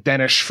 it's like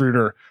Dennis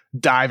Schroeder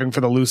diving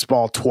for the loose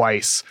ball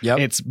twice. Yep.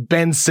 It's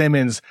Ben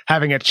Simmons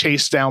having a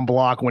chase down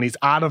block when he's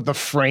out of the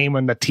frame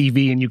on the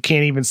TV and you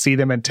can't even see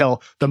them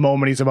until the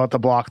moment he's about to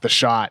block the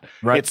shot.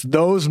 Right. It's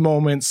those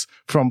moments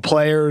from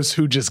players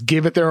who just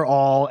give it their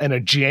all in a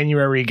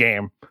January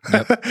game.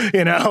 Yep.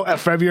 A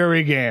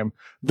February game.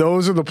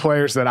 Those are the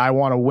players that I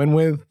want to win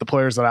with, the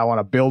players that I want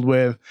to build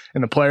with,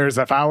 and the players,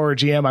 if I were a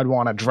GM, I'd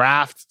want to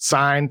draft,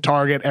 sign,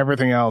 target,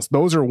 everything else.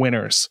 Those are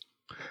winners.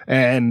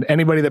 And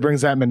anybody that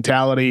brings that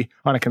mentality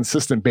on a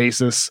consistent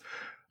basis,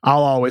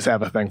 I'll always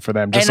have a thing for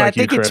them. Just and like I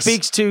think you, Chris. it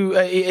speaks to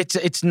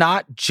it's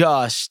not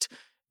just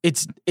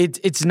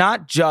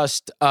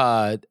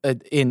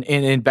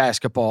in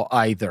basketball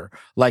either.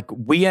 Like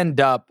we end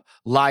up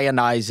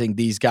lionizing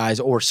these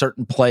guys or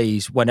certain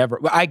plays whenever.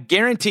 I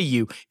guarantee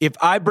you, if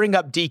I bring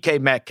up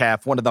DK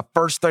Metcalf, one of the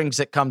first things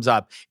that comes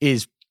up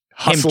is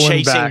hustling him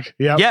chasing. Back.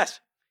 Yep. Yes,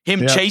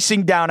 him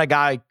chasing down a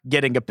guy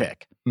getting a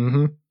pick.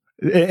 Mm-hmm.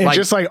 And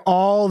just like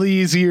all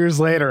these years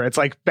later, it's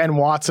like Ben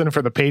Watson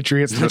for the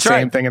Patriots, the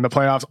same thing in the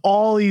playoffs.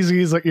 All these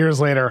years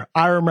later,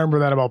 I remember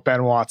that about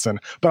Ben Watson.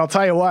 But I'll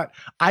tell you what,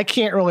 I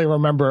can't really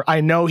remember.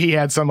 I know he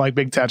had some like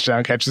big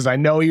touchdown catches. I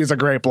know he was a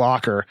great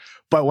blocker.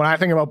 But when I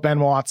think about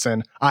Ben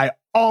Watson, I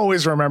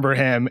always remember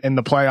him in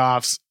the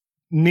playoffs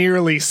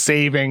nearly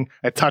saving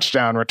a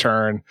touchdown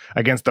return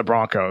against the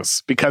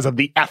Broncos because of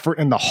the effort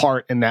and the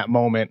heart in that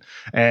moment.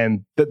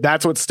 And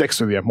that's what sticks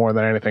with you more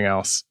than anything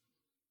else.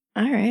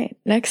 All right.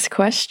 Next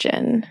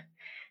question.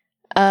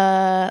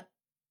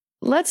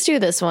 Let's do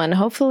this one.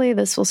 Hopefully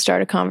this will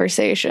start a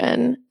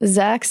conversation.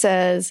 Zach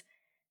says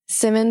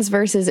Simmons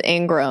versus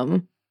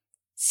Ingram.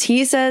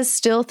 He says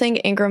still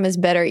think Ingram is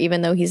better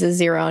even though he's a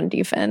 0 on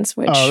defense.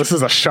 Which this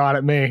is a shot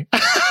at me.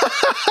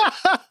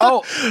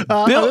 Bill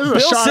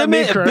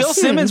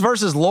Simmons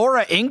versus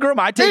Laura Ingram.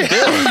 I take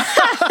Bill.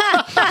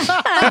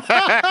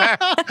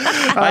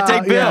 I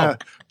take Bill.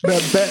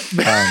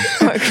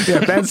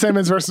 Ben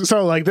Simmons versus.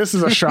 So like this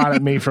is a shot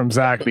at me from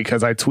Zach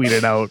because I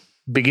tweeted out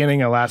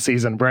beginning of last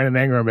season, Brandon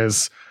Ingram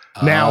is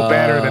now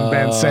better than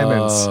Ben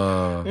Simmons.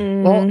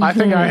 Well, I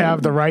think I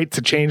have the right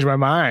to change my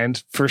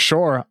mind for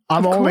sure.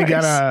 I'm only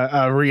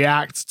gonna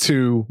react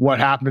to what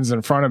happens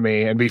in front of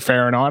me and be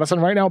fair and honest.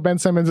 And right now, Ben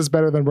Simmons is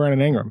better than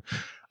Brandon Ingram.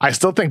 I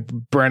still think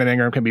Brandon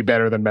Ingram can be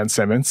better than Ben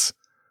Simmons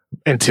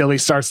until he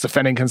starts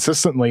defending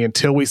consistently,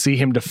 until we see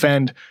him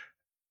defend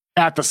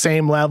at the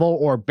same level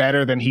or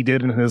better than he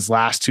did in his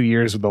last 2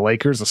 years with the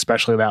Lakers,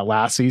 especially that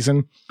last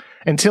season.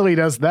 Until he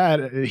does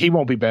that, he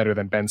won't be better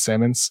than Ben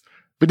Simmons.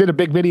 We did a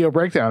big video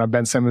breakdown of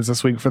Ben Simmons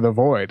this week for The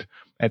Void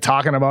and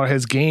talking about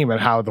his game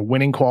and how the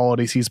winning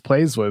qualities he's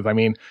plays with. I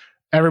mean,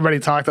 everybody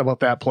talked about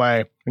that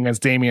play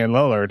against Damian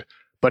Lillard,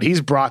 but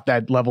he's brought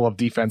that level of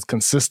defense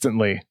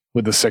consistently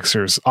with the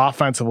Sixers.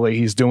 Offensively,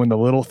 he's doing the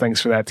little things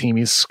for that team.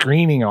 He's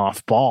screening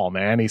off ball,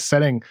 man. He's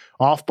setting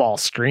off ball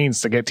screens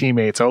to get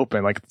teammates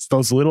open. Like it's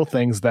those little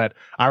things that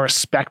I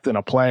respect in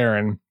a player.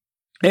 And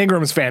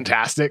Ingram's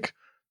fantastic.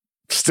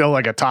 Still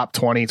like a top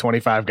 20,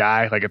 25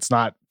 guy. Like it's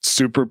not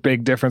super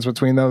big difference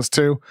between those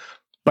two.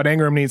 But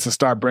Ingram needs to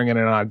start bringing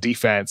it on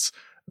defense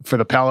for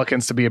the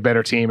Pelicans to be a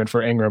better team and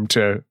for Ingram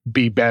to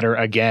be better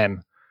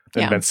again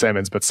than Ben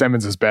Simmons. But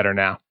Simmons is better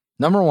now.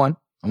 Number one,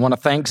 I want to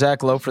thank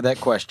Zach Lowe for that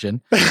question.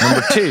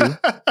 Number two,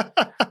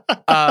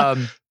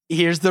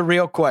 here's the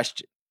real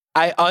question.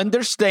 I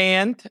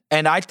understand,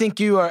 and I think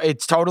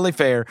it's totally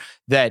fair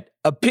that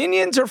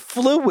opinions are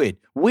fluid.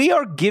 We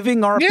are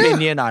giving our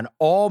opinion on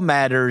all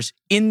matters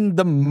in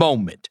the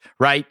moment,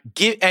 right?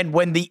 And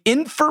when the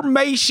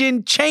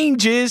information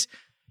changes,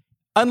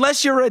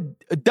 unless you're a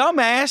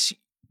dumbass,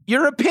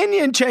 your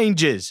opinion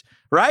changes.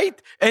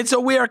 Right? And so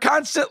we are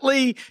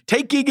constantly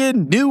taking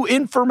in new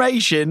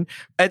information.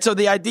 And so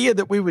the idea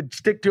that we would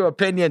stick to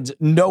opinions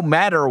no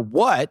matter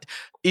what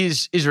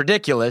is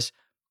ridiculous.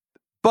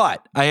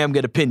 But I am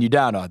going to pin you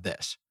down on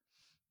this.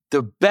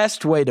 The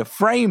best way to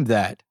frame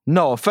that,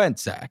 no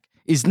offense, Zach,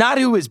 is not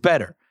who is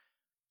better.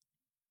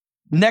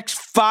 Next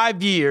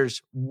 5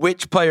 years,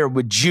 which player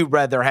would you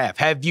rather have?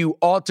 Have you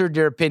altered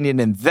your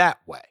opinion in that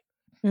way?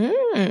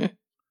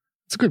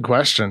 It's a good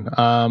question.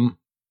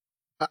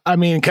 I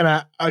mean, can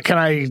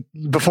I,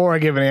 before I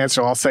give an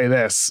answer, I'll say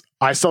this.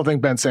 I still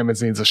think Ben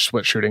Simmons needs a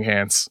split shooting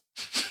hands.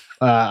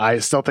 I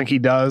still think he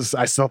does.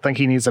 I still think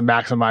he needs to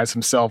maximize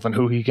himself and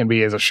who he can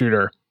be as a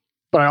shooter.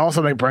 But I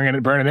also think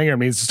Brandon Ingram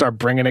needs to start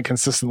bringing it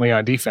consistently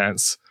on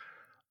defense.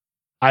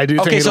 I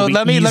do. Okay, think so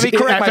let me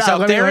correct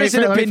myself. There is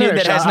an opinion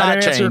that has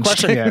not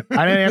changed.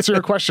 I didn't answer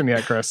your question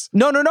yet, Chris.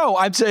 No.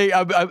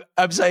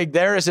 I'm saying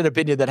there is an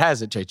opinion that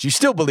hasn't changed. You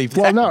still believe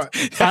that? Well, no,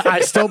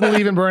 I still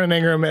believe in Brandon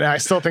Ingram, and I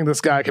still think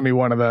this guy can be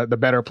one of the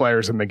better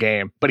players in the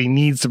game. But he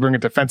needs to bring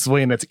it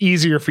defensively, and it's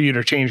easier for you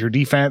to change your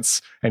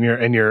defense and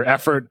your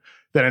effort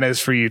than it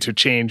is for you to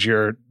change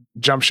your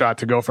jump shot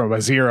to go from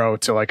a 0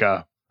 to like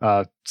a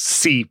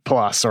C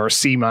plus or a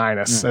C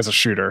minus as a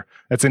shooter.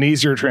 It's an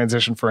easier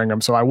transition for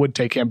Ingram, so I would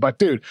take him. But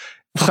dude,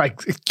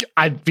 like,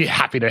 I'd be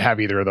happy to have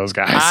either of those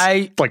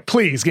guys.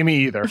 Please give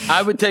me either.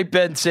 I would take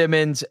Ben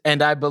Simmons,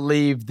 and I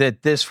believe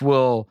that this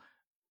will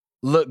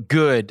look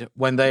good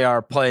when they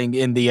are playing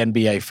in the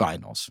NBA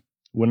Finals.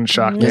 Wouldn't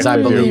shock me. Because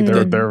I believe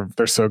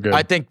they're so good.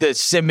 I think that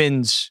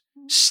Simmons'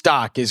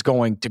 stock is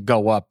going to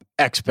go up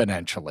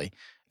exponentially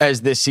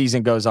as this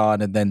season goes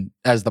on, and then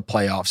as the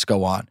playoffs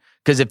go on.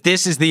 Because if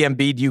this is the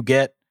Embiid you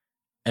get,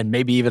 and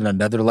maybe even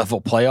another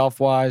level playoff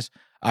wise,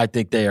 I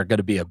think they are going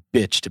to be a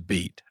bitch to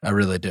beat. I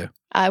really do.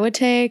 I would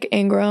take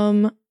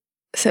Ingram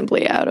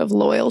simply out of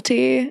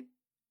loyalty.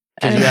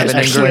 Because you have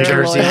an Ingram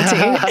jersey.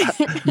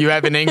 You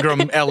have an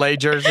Ingram LA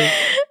jersey.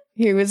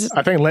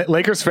 I think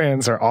Lakers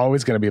fans are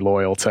always going to be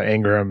loyal to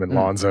Ingram and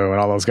Lonzo and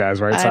all those guys,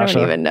 right, Sasha? I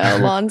don't even know.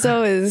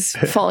 Lonzo is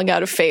falling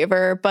out of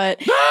favor,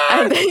 but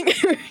I think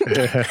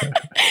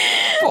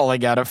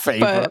falling out of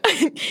favor.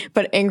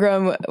 But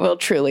Ingram will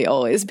truly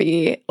always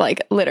be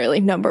like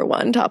literally number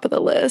one, top of the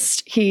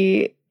list.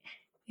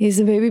 He's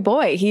a baby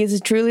boy. He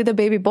is truly the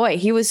baby boy.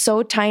 He was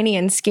so tiny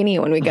and skinny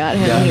when we got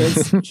him.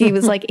 Yeah. He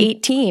was like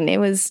 18. It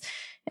was,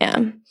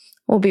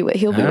 he'll be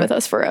with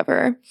us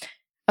forever.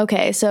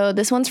 Okay, so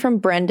this one's from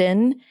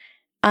Brendan.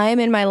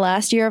 I'm in my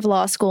last year of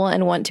law school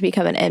and want to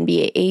become an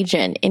NBA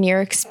agent. In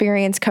your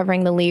experience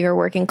covering the league or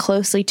working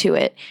closely to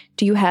it,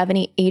 do you have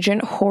any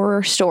agent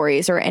horror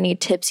stories or any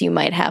tips you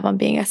might have on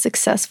being a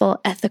successful,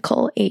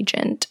 ethical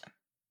agent?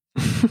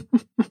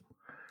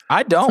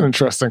 I don't. That's an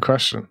interesting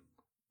question.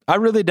 I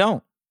really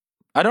don't.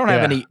 I don't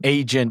have any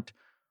agent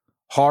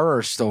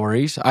horror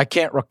stories. I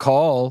can't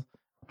recall.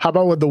 How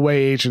about with the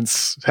way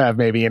agents have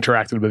maybe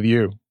interacted with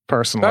you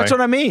personally? That's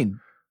what I mean.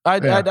 I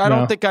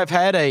don't think I've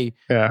had I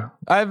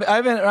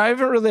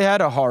haven't really had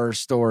a horror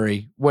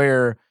story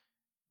where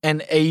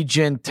an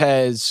agent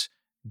has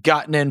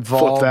gotten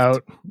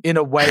involved in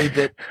a way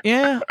that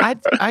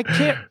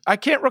I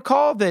can't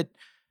recall that.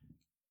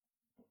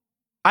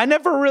 I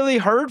never really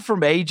heard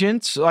from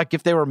agents, like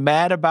if they were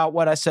mad about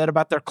what I said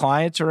about their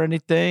clients or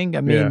anything.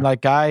 I mean,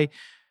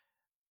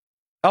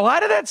 a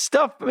lot of that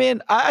stuff,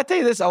 man, I tell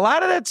you this, a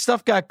lot of that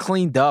stuff got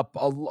cleaned up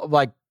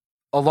like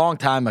a long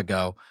time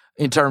ago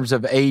in terms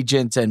of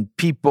agents and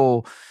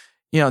people,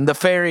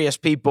 nefarious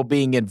people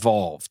being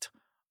involved.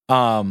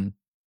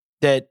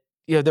 That,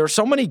 there were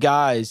so many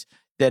guys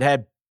that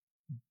had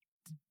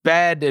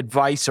bad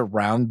advice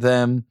around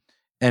them.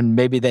 And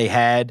maybe they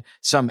had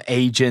some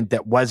agent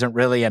that wasn't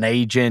really an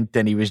agent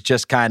and he was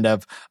just kind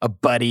of a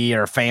buddy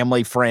or a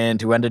family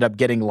friend who ended up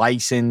getting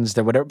licensed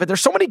or whatever. But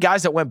there's so many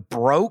guys that went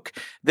broke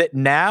that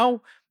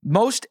now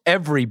most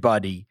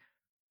everybody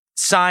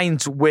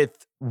signs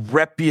with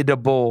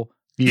reputable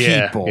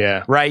people,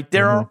 right?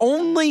 There are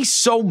only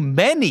so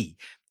many.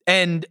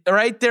 And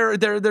right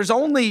there's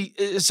only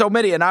so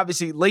many. And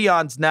obviously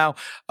Leon's now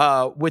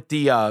with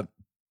the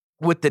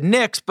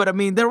Knicks, but I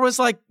mean, there was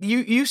like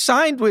you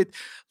signed with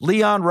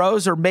Leon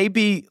Rose, or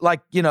maybe like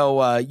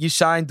you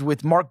signed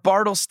with Mark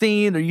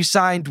Bartelstein, or you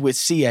signed with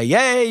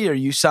CAA, or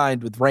you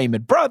signed with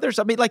Raymond Brothers.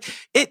 I mean, like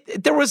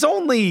there was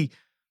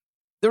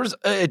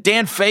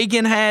Dan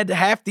Fagan had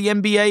half the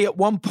NBA at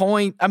one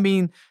point. I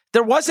mean,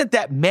 there wasn't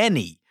that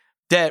many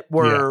that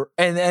were,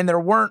 and there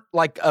weren't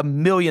like a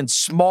million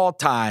small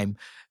time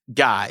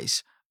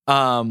guys.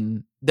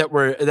 That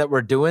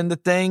were doing the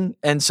thing.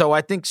 And so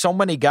I think so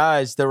many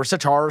guys, there were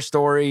such horror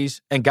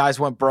stories and guys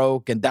went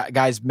broke and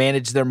guys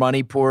managed their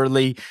money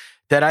poorly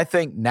that I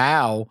think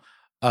now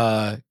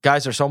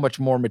guys are so much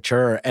more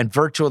mature and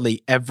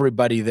virtually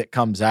everybody that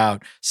comes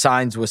out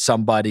signs with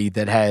somebody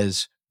that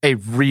has a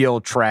real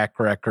track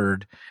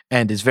record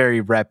and is very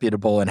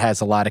reputable and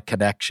has a lot of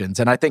connections.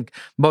 And I think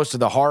most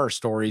of the horror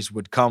stories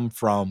would come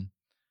from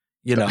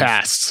the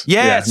past.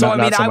 So I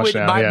mean,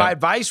 my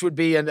advice would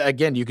be, and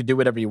again, you can do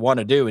whatever you want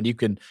to do and you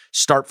can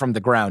start from the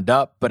ground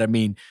up. But I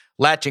mean,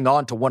 latching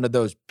on to one of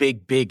those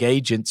big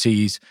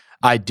agencies,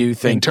 I do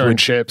think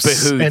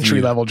internships,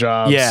 entry level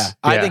jobs.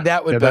 I think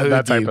that would behoove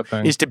that type you of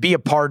thing. Is to be a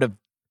part of,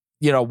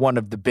 one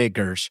of the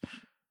biggers.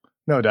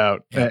 No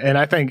doubt. Yeah. And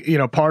I think,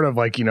 part of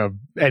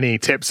any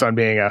tips on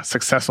being a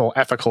successful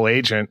ethical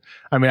agent,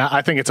 I mean,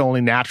 I think it's only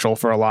natural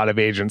for a lot of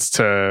agents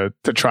to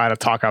try to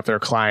talk up their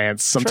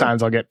clients.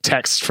 Sometimes I'll get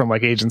texts from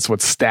agents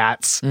with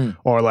stats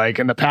or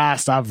in the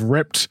past, I've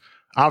ripped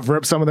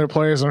some of their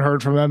players and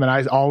heard from them. And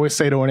I always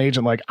say to an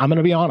agent, I'm going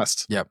to be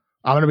honest. Yep.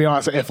 I'm going to be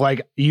honest. If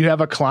you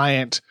have a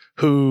client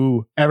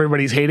who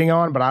everybody's hating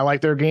on, but I like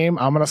their game,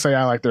 I'm going to say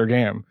I like their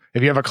game.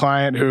 If you have a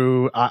client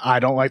who I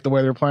don't like the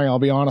way they're playing, I'll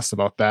be honest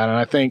about that. And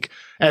I think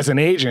as an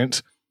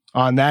agent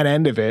on that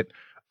end of it,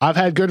 I've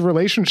had good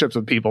relationships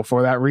with people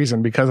for that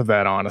reason because of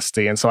that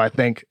honesty. And so I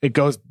think it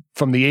goes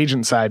from the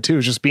agent side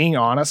too, just being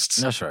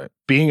honest. That's right.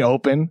 Being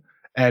open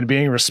and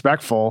being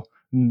respectful,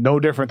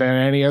 no different than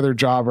any other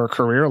job or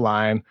career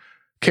line,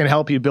 can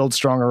help you build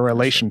stronger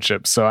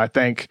relationships. So I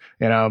think,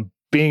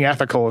 being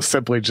ethical is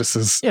simply just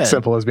as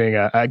simple as being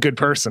a good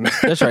person.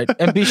 That's right.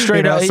 And be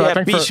straight up.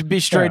 So Be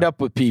straight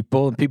up with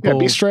people. And people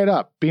be straight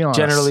up. Be honest.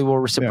 Generally will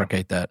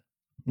reciprocate that.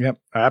 Yep,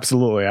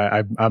 absolutely.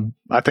 I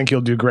think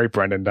you'll do great,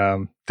 Brendan.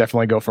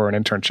 Definitely go for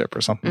an internship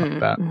or something like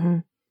that. Mm-hmm.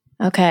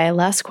 Okay,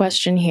 last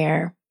question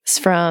here. It's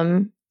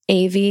from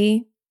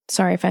AV.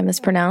 Sorry if I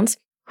mispronounced.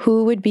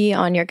 Who would be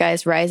on your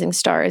guys' Rising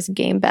Stars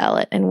game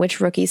ballot, and which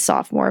rookie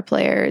sophomore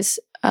players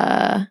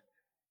that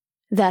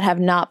have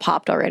not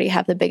popped already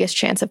have the biggest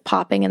chance of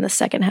popping in the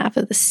second half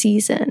of the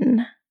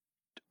season?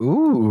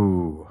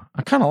 Ooh,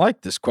 I kind of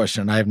like this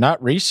question. I have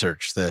not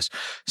researched this.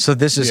 So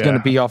this is going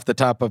to be off the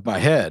top of my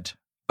head.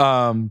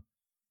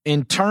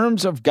 In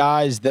terms of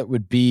guys that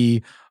would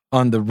be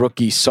on the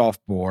rookie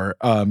sophomore,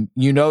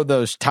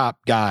 those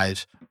top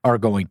guys are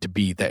going to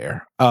be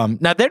there.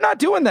 Now they're not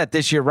doing that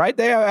this year, right?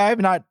 I have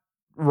not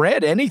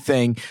read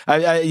anything.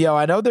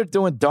 I know they're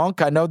doing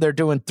dunk. I know they're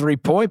doing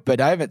 3-point,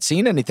 but I haven't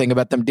seen anything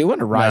about them doing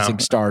a Rising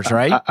Stars,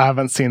 right? I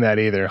haven't seen that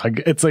either.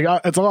 It's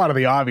a lot of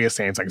the obvious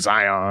names like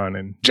Zion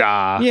and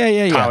Ja.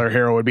 Tyler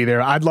Hero would be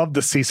there. I'd love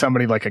to see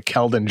somebody like a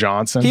Keldon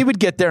Johnson. He would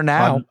get there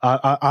now.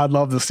 I'd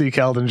love to see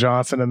Keldon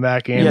Johnson in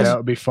that game. Yes. That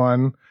would be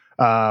fun.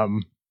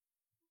 PJ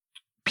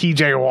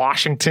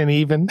Washington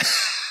even.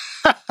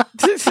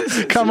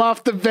 Come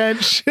off the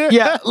bench.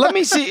 Let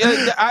me see.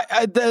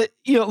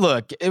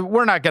 Look,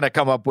 we're not going to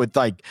come up with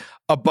like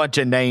a bunch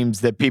of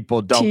names that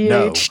people don't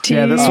know.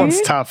 Yeah, this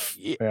one's tough.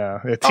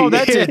 Yeah.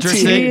 That's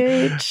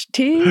interesting. THT.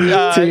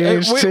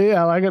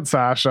 I like it,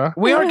 Sasha.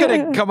 We aren't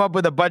going to come up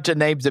with a bunch of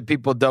names that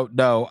people don't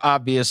know.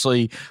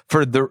 Obviously,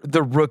 for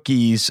the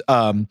rookies,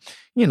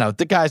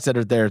 the guys that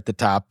are there at the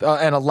top,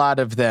 and a lot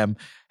of them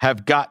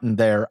have gotten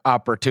their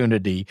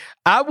opportunity.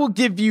 I will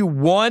give you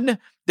one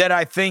that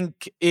I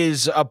think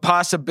is a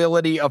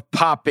possibility of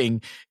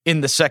popping in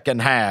the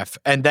second half,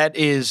 and that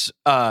is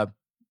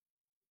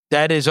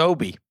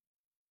Obi.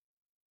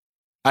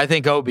 I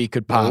think Obi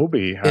could pop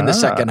in the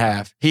second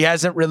half. He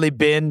hasn't really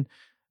been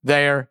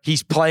there.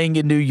 He's playing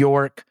in New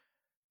York.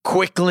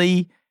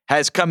 Quickly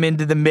has come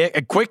into the mix.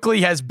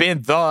 Quickly has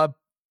been the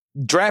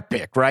draft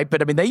pick, right?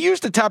 But I mean, they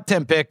used a top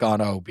 10 pick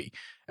on Obi,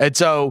 and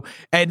so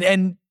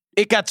and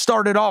it got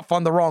started off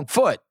on the wrong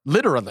foot,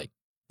 literally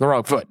the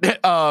wrong foot.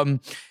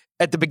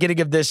 At the beginning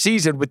of this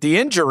season with the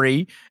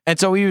injury. And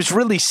so he was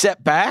really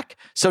set back.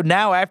 So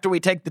now after we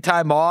take the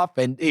time off,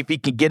 and if he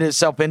can get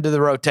himself into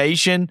the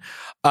rotation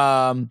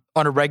on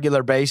a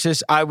regular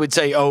basis, I would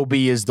say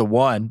Obi is the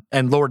one.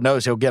 And Lord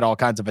knows he'll get all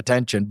kinds of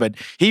attention. But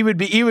he would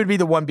be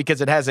the one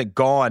because it hasn't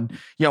gone.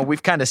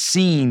 We've kind of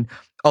seen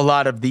a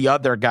lot of the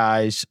other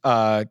guys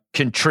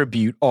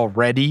contribute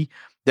already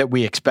that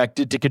we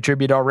expected to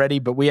contribute already,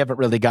 but we haven't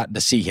really gotten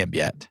to see him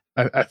yet.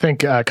 I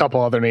think a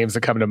couple other names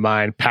that come to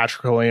mind.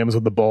 Patrick Williams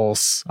with the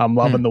Bulls. I'm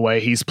loving the way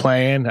he's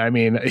playing. I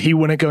mean, he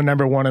wouldn't go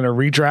number one in a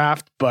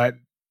redraft, but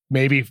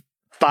maybe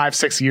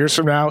 5-6 years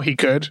from now he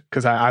could,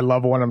 because I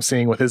love what I'm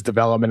seeing with his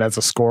development as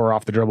a scorer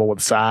off the dribble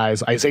with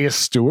size. Isaiah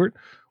Stewart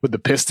with the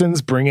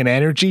Pistons, bringing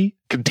energy,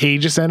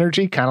 contagious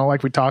energy, kind of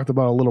like we talked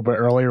about a little bit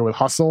earlier with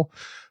Hustle.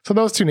 So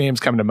those two names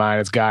come to mind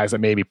as guys that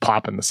maybe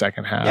pop in the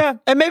second half. Yeah,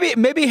 and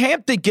maybe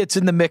Hampton gets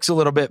in the mix a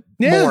little bit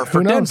more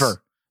for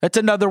Denver. That's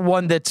another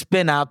one that's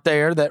been out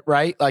there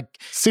like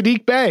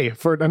Sadiq Bey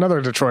for another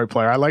Detroit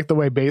player. I like the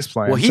way Bey's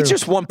playing. Well, he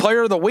just won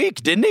Player of the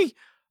Week, didn't he?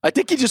 I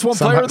think he just won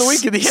Player of the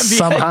Week in the NBA.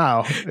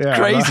 Somehow. Yeah,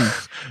 crazy.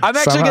 I'm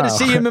actually going to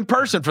see him in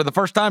person for the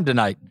first time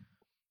tonight.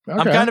 Okay.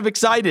 I'm kind of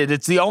excited.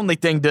 It's the only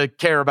thing to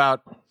care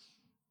about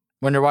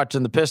when you're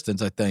watching the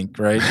Pistons, I think,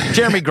 right?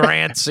 Jeremy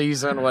Grant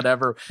season,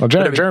 whatever. Well,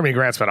 Jeremy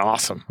Grant's been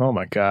awesome. Oh,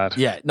 my God.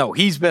 Yeah, no,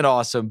 he's been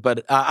awesome.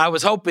 But I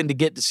was hoping to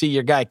get to see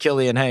your guy,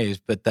 Killian Hayes,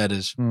 but that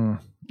is...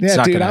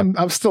 Yeah, dude,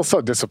 I'm still so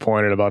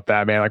disappointed about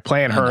that, man. Like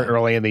playing hurt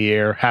early in the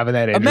year, having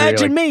that injury.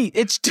 Imagine me.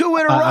 It's 2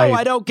 in a row.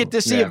 I don't get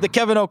to see of the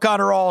Kevin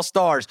O'Connor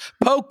All-Stars.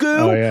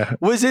 Poku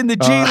was in the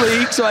G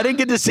League, so I didn't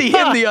get to see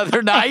him the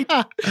other night.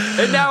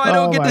 And now I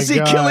don't get to see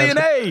Killian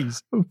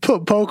Hayes.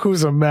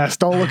 Poku's a mess.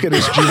 Don't look at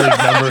his G League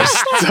numbers.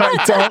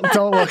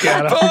 Don't look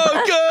at him.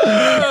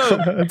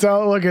 Poku!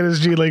 Don't look at his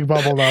G League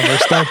bubble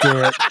numbers. Don't do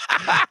it.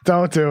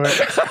 Don't do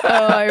it.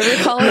 Oh, I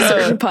recall a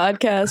certain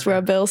podcast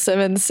where Bill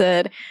Simmons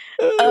said,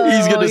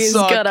 he's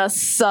gonna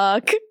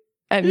suck.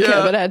 And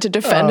Kevin had to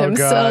defend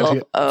himself.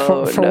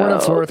 For what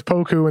it's worth,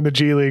 Poku in the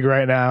G League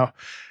right now,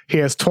 he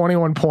has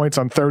 21 points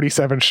on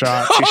 37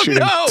 shots. He's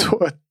shooting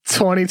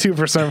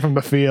 22% from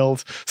the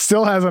field.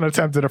 Still hasn't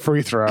attempted a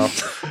free throw.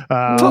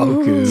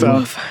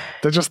 So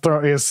they just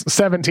he has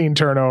 17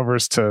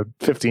 turnovers to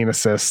 15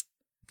 assists.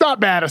 Not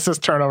bad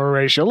assist turnover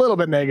ratio. A little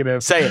bit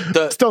negative. Say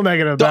it. Still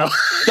negative though.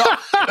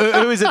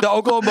 Who is it? The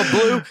Oklahoma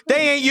Blue?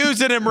 They ain't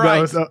using him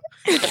right.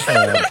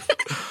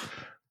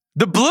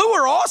 The Blue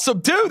are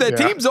awesome too. That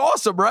team's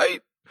awesome, right?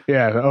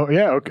 Yeah.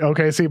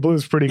 OKC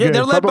Blue's pretty good.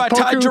 They're led by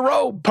Ty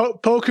Jerome.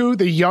 Poku,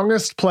 the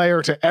youngest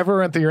player to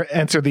ever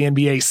enter the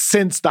NBA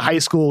since the high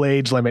school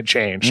age limit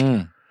changed.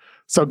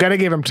 So gotta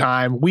give him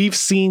time. We've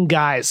seen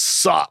guys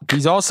suck.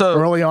 He's also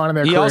early on in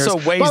their careers. He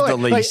also weighs the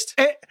least.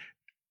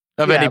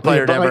 of any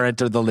player to ever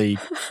enter the league.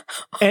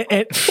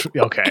 Okay.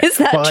 Is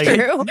that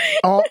true?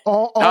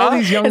 All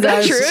these young Is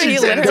guys. that true? He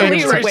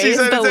literally weighs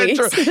the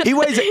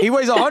least. He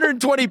weighs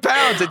 120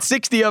 pounds, and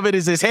 60 of it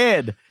is his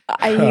head.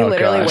 He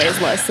literally weighs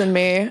less than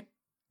me.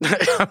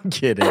 I'm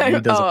kidding. He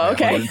doesn't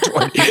weigh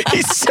 120.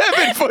 He's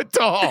 7 foot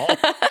tall.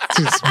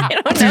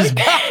 I don't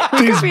know.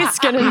 He could be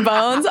skin and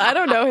bones. I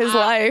don't know his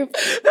life.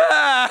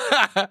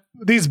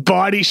 These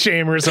body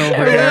shamers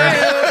over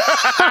here.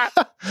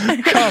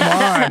 Come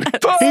on.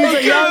 He's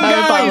a young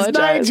guy. He's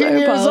 19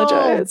 years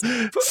old.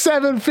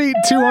 7 feet,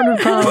 200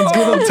 pounds.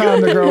 Give him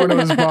time to grow into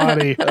his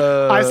body.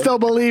 I still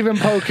believe in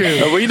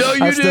Poku. We know you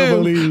do. I still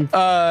believe.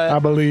 I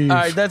believe. All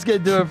right, that's going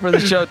to do it for the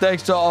show.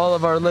 Thanks to all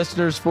of our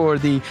listeners for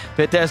the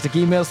fantastic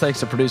emails. Thanks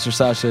to producer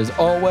Sasha as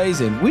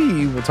always. And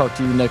we will talk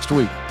to you next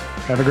week.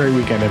 Have a great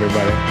weekend,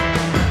 everybody.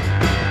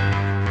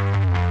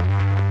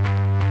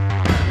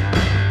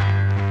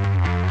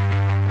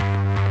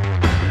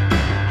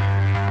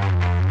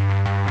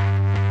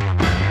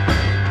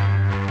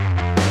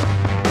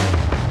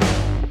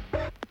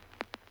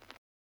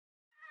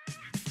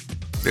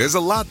 There's a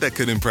lot that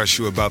could impress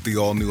you about the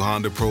all-new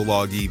Honda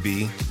Prologue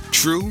EV.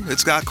 True,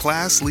 it's got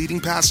class-leading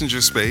passenger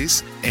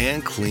space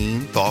and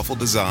clean, thoughtful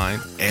design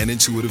and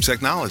intuitive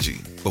technology.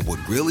 But what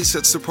really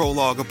sets the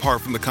Prologue apart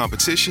from the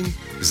competition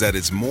is that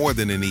it's more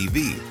than an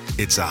EV.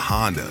 It's a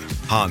Honda.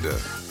 Honda,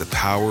 the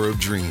power of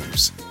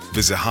dreams.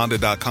 Visit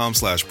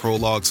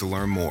honda.com/prologue to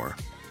learn more.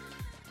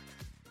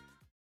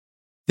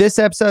 This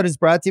episode is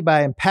brought to you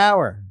by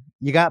Empower.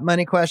 You got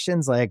money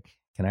questions like,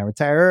 can I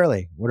retire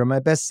early? What are my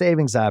best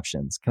savings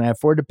options? Can I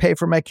afford to pay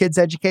for my kids'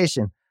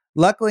 education?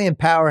 Luckily,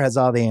 Empower has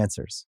all the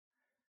answers.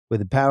 With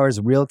Empower's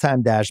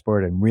real-time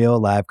dashboard and real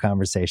live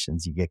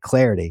conversations, you get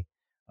clarity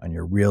on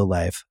your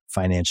real-life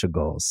financial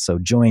goals. So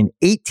join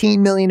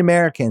 18 million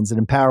Americans and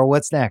Empower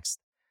what's next.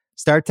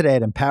 Start today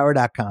at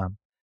empower.com.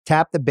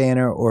 Tap the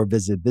banner or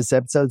visit this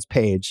episode's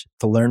page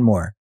to learn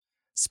more.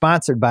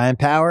 Sponsored by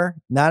Empower,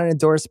 not an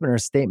endorsement or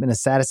statement of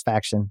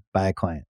satisfaction by a client.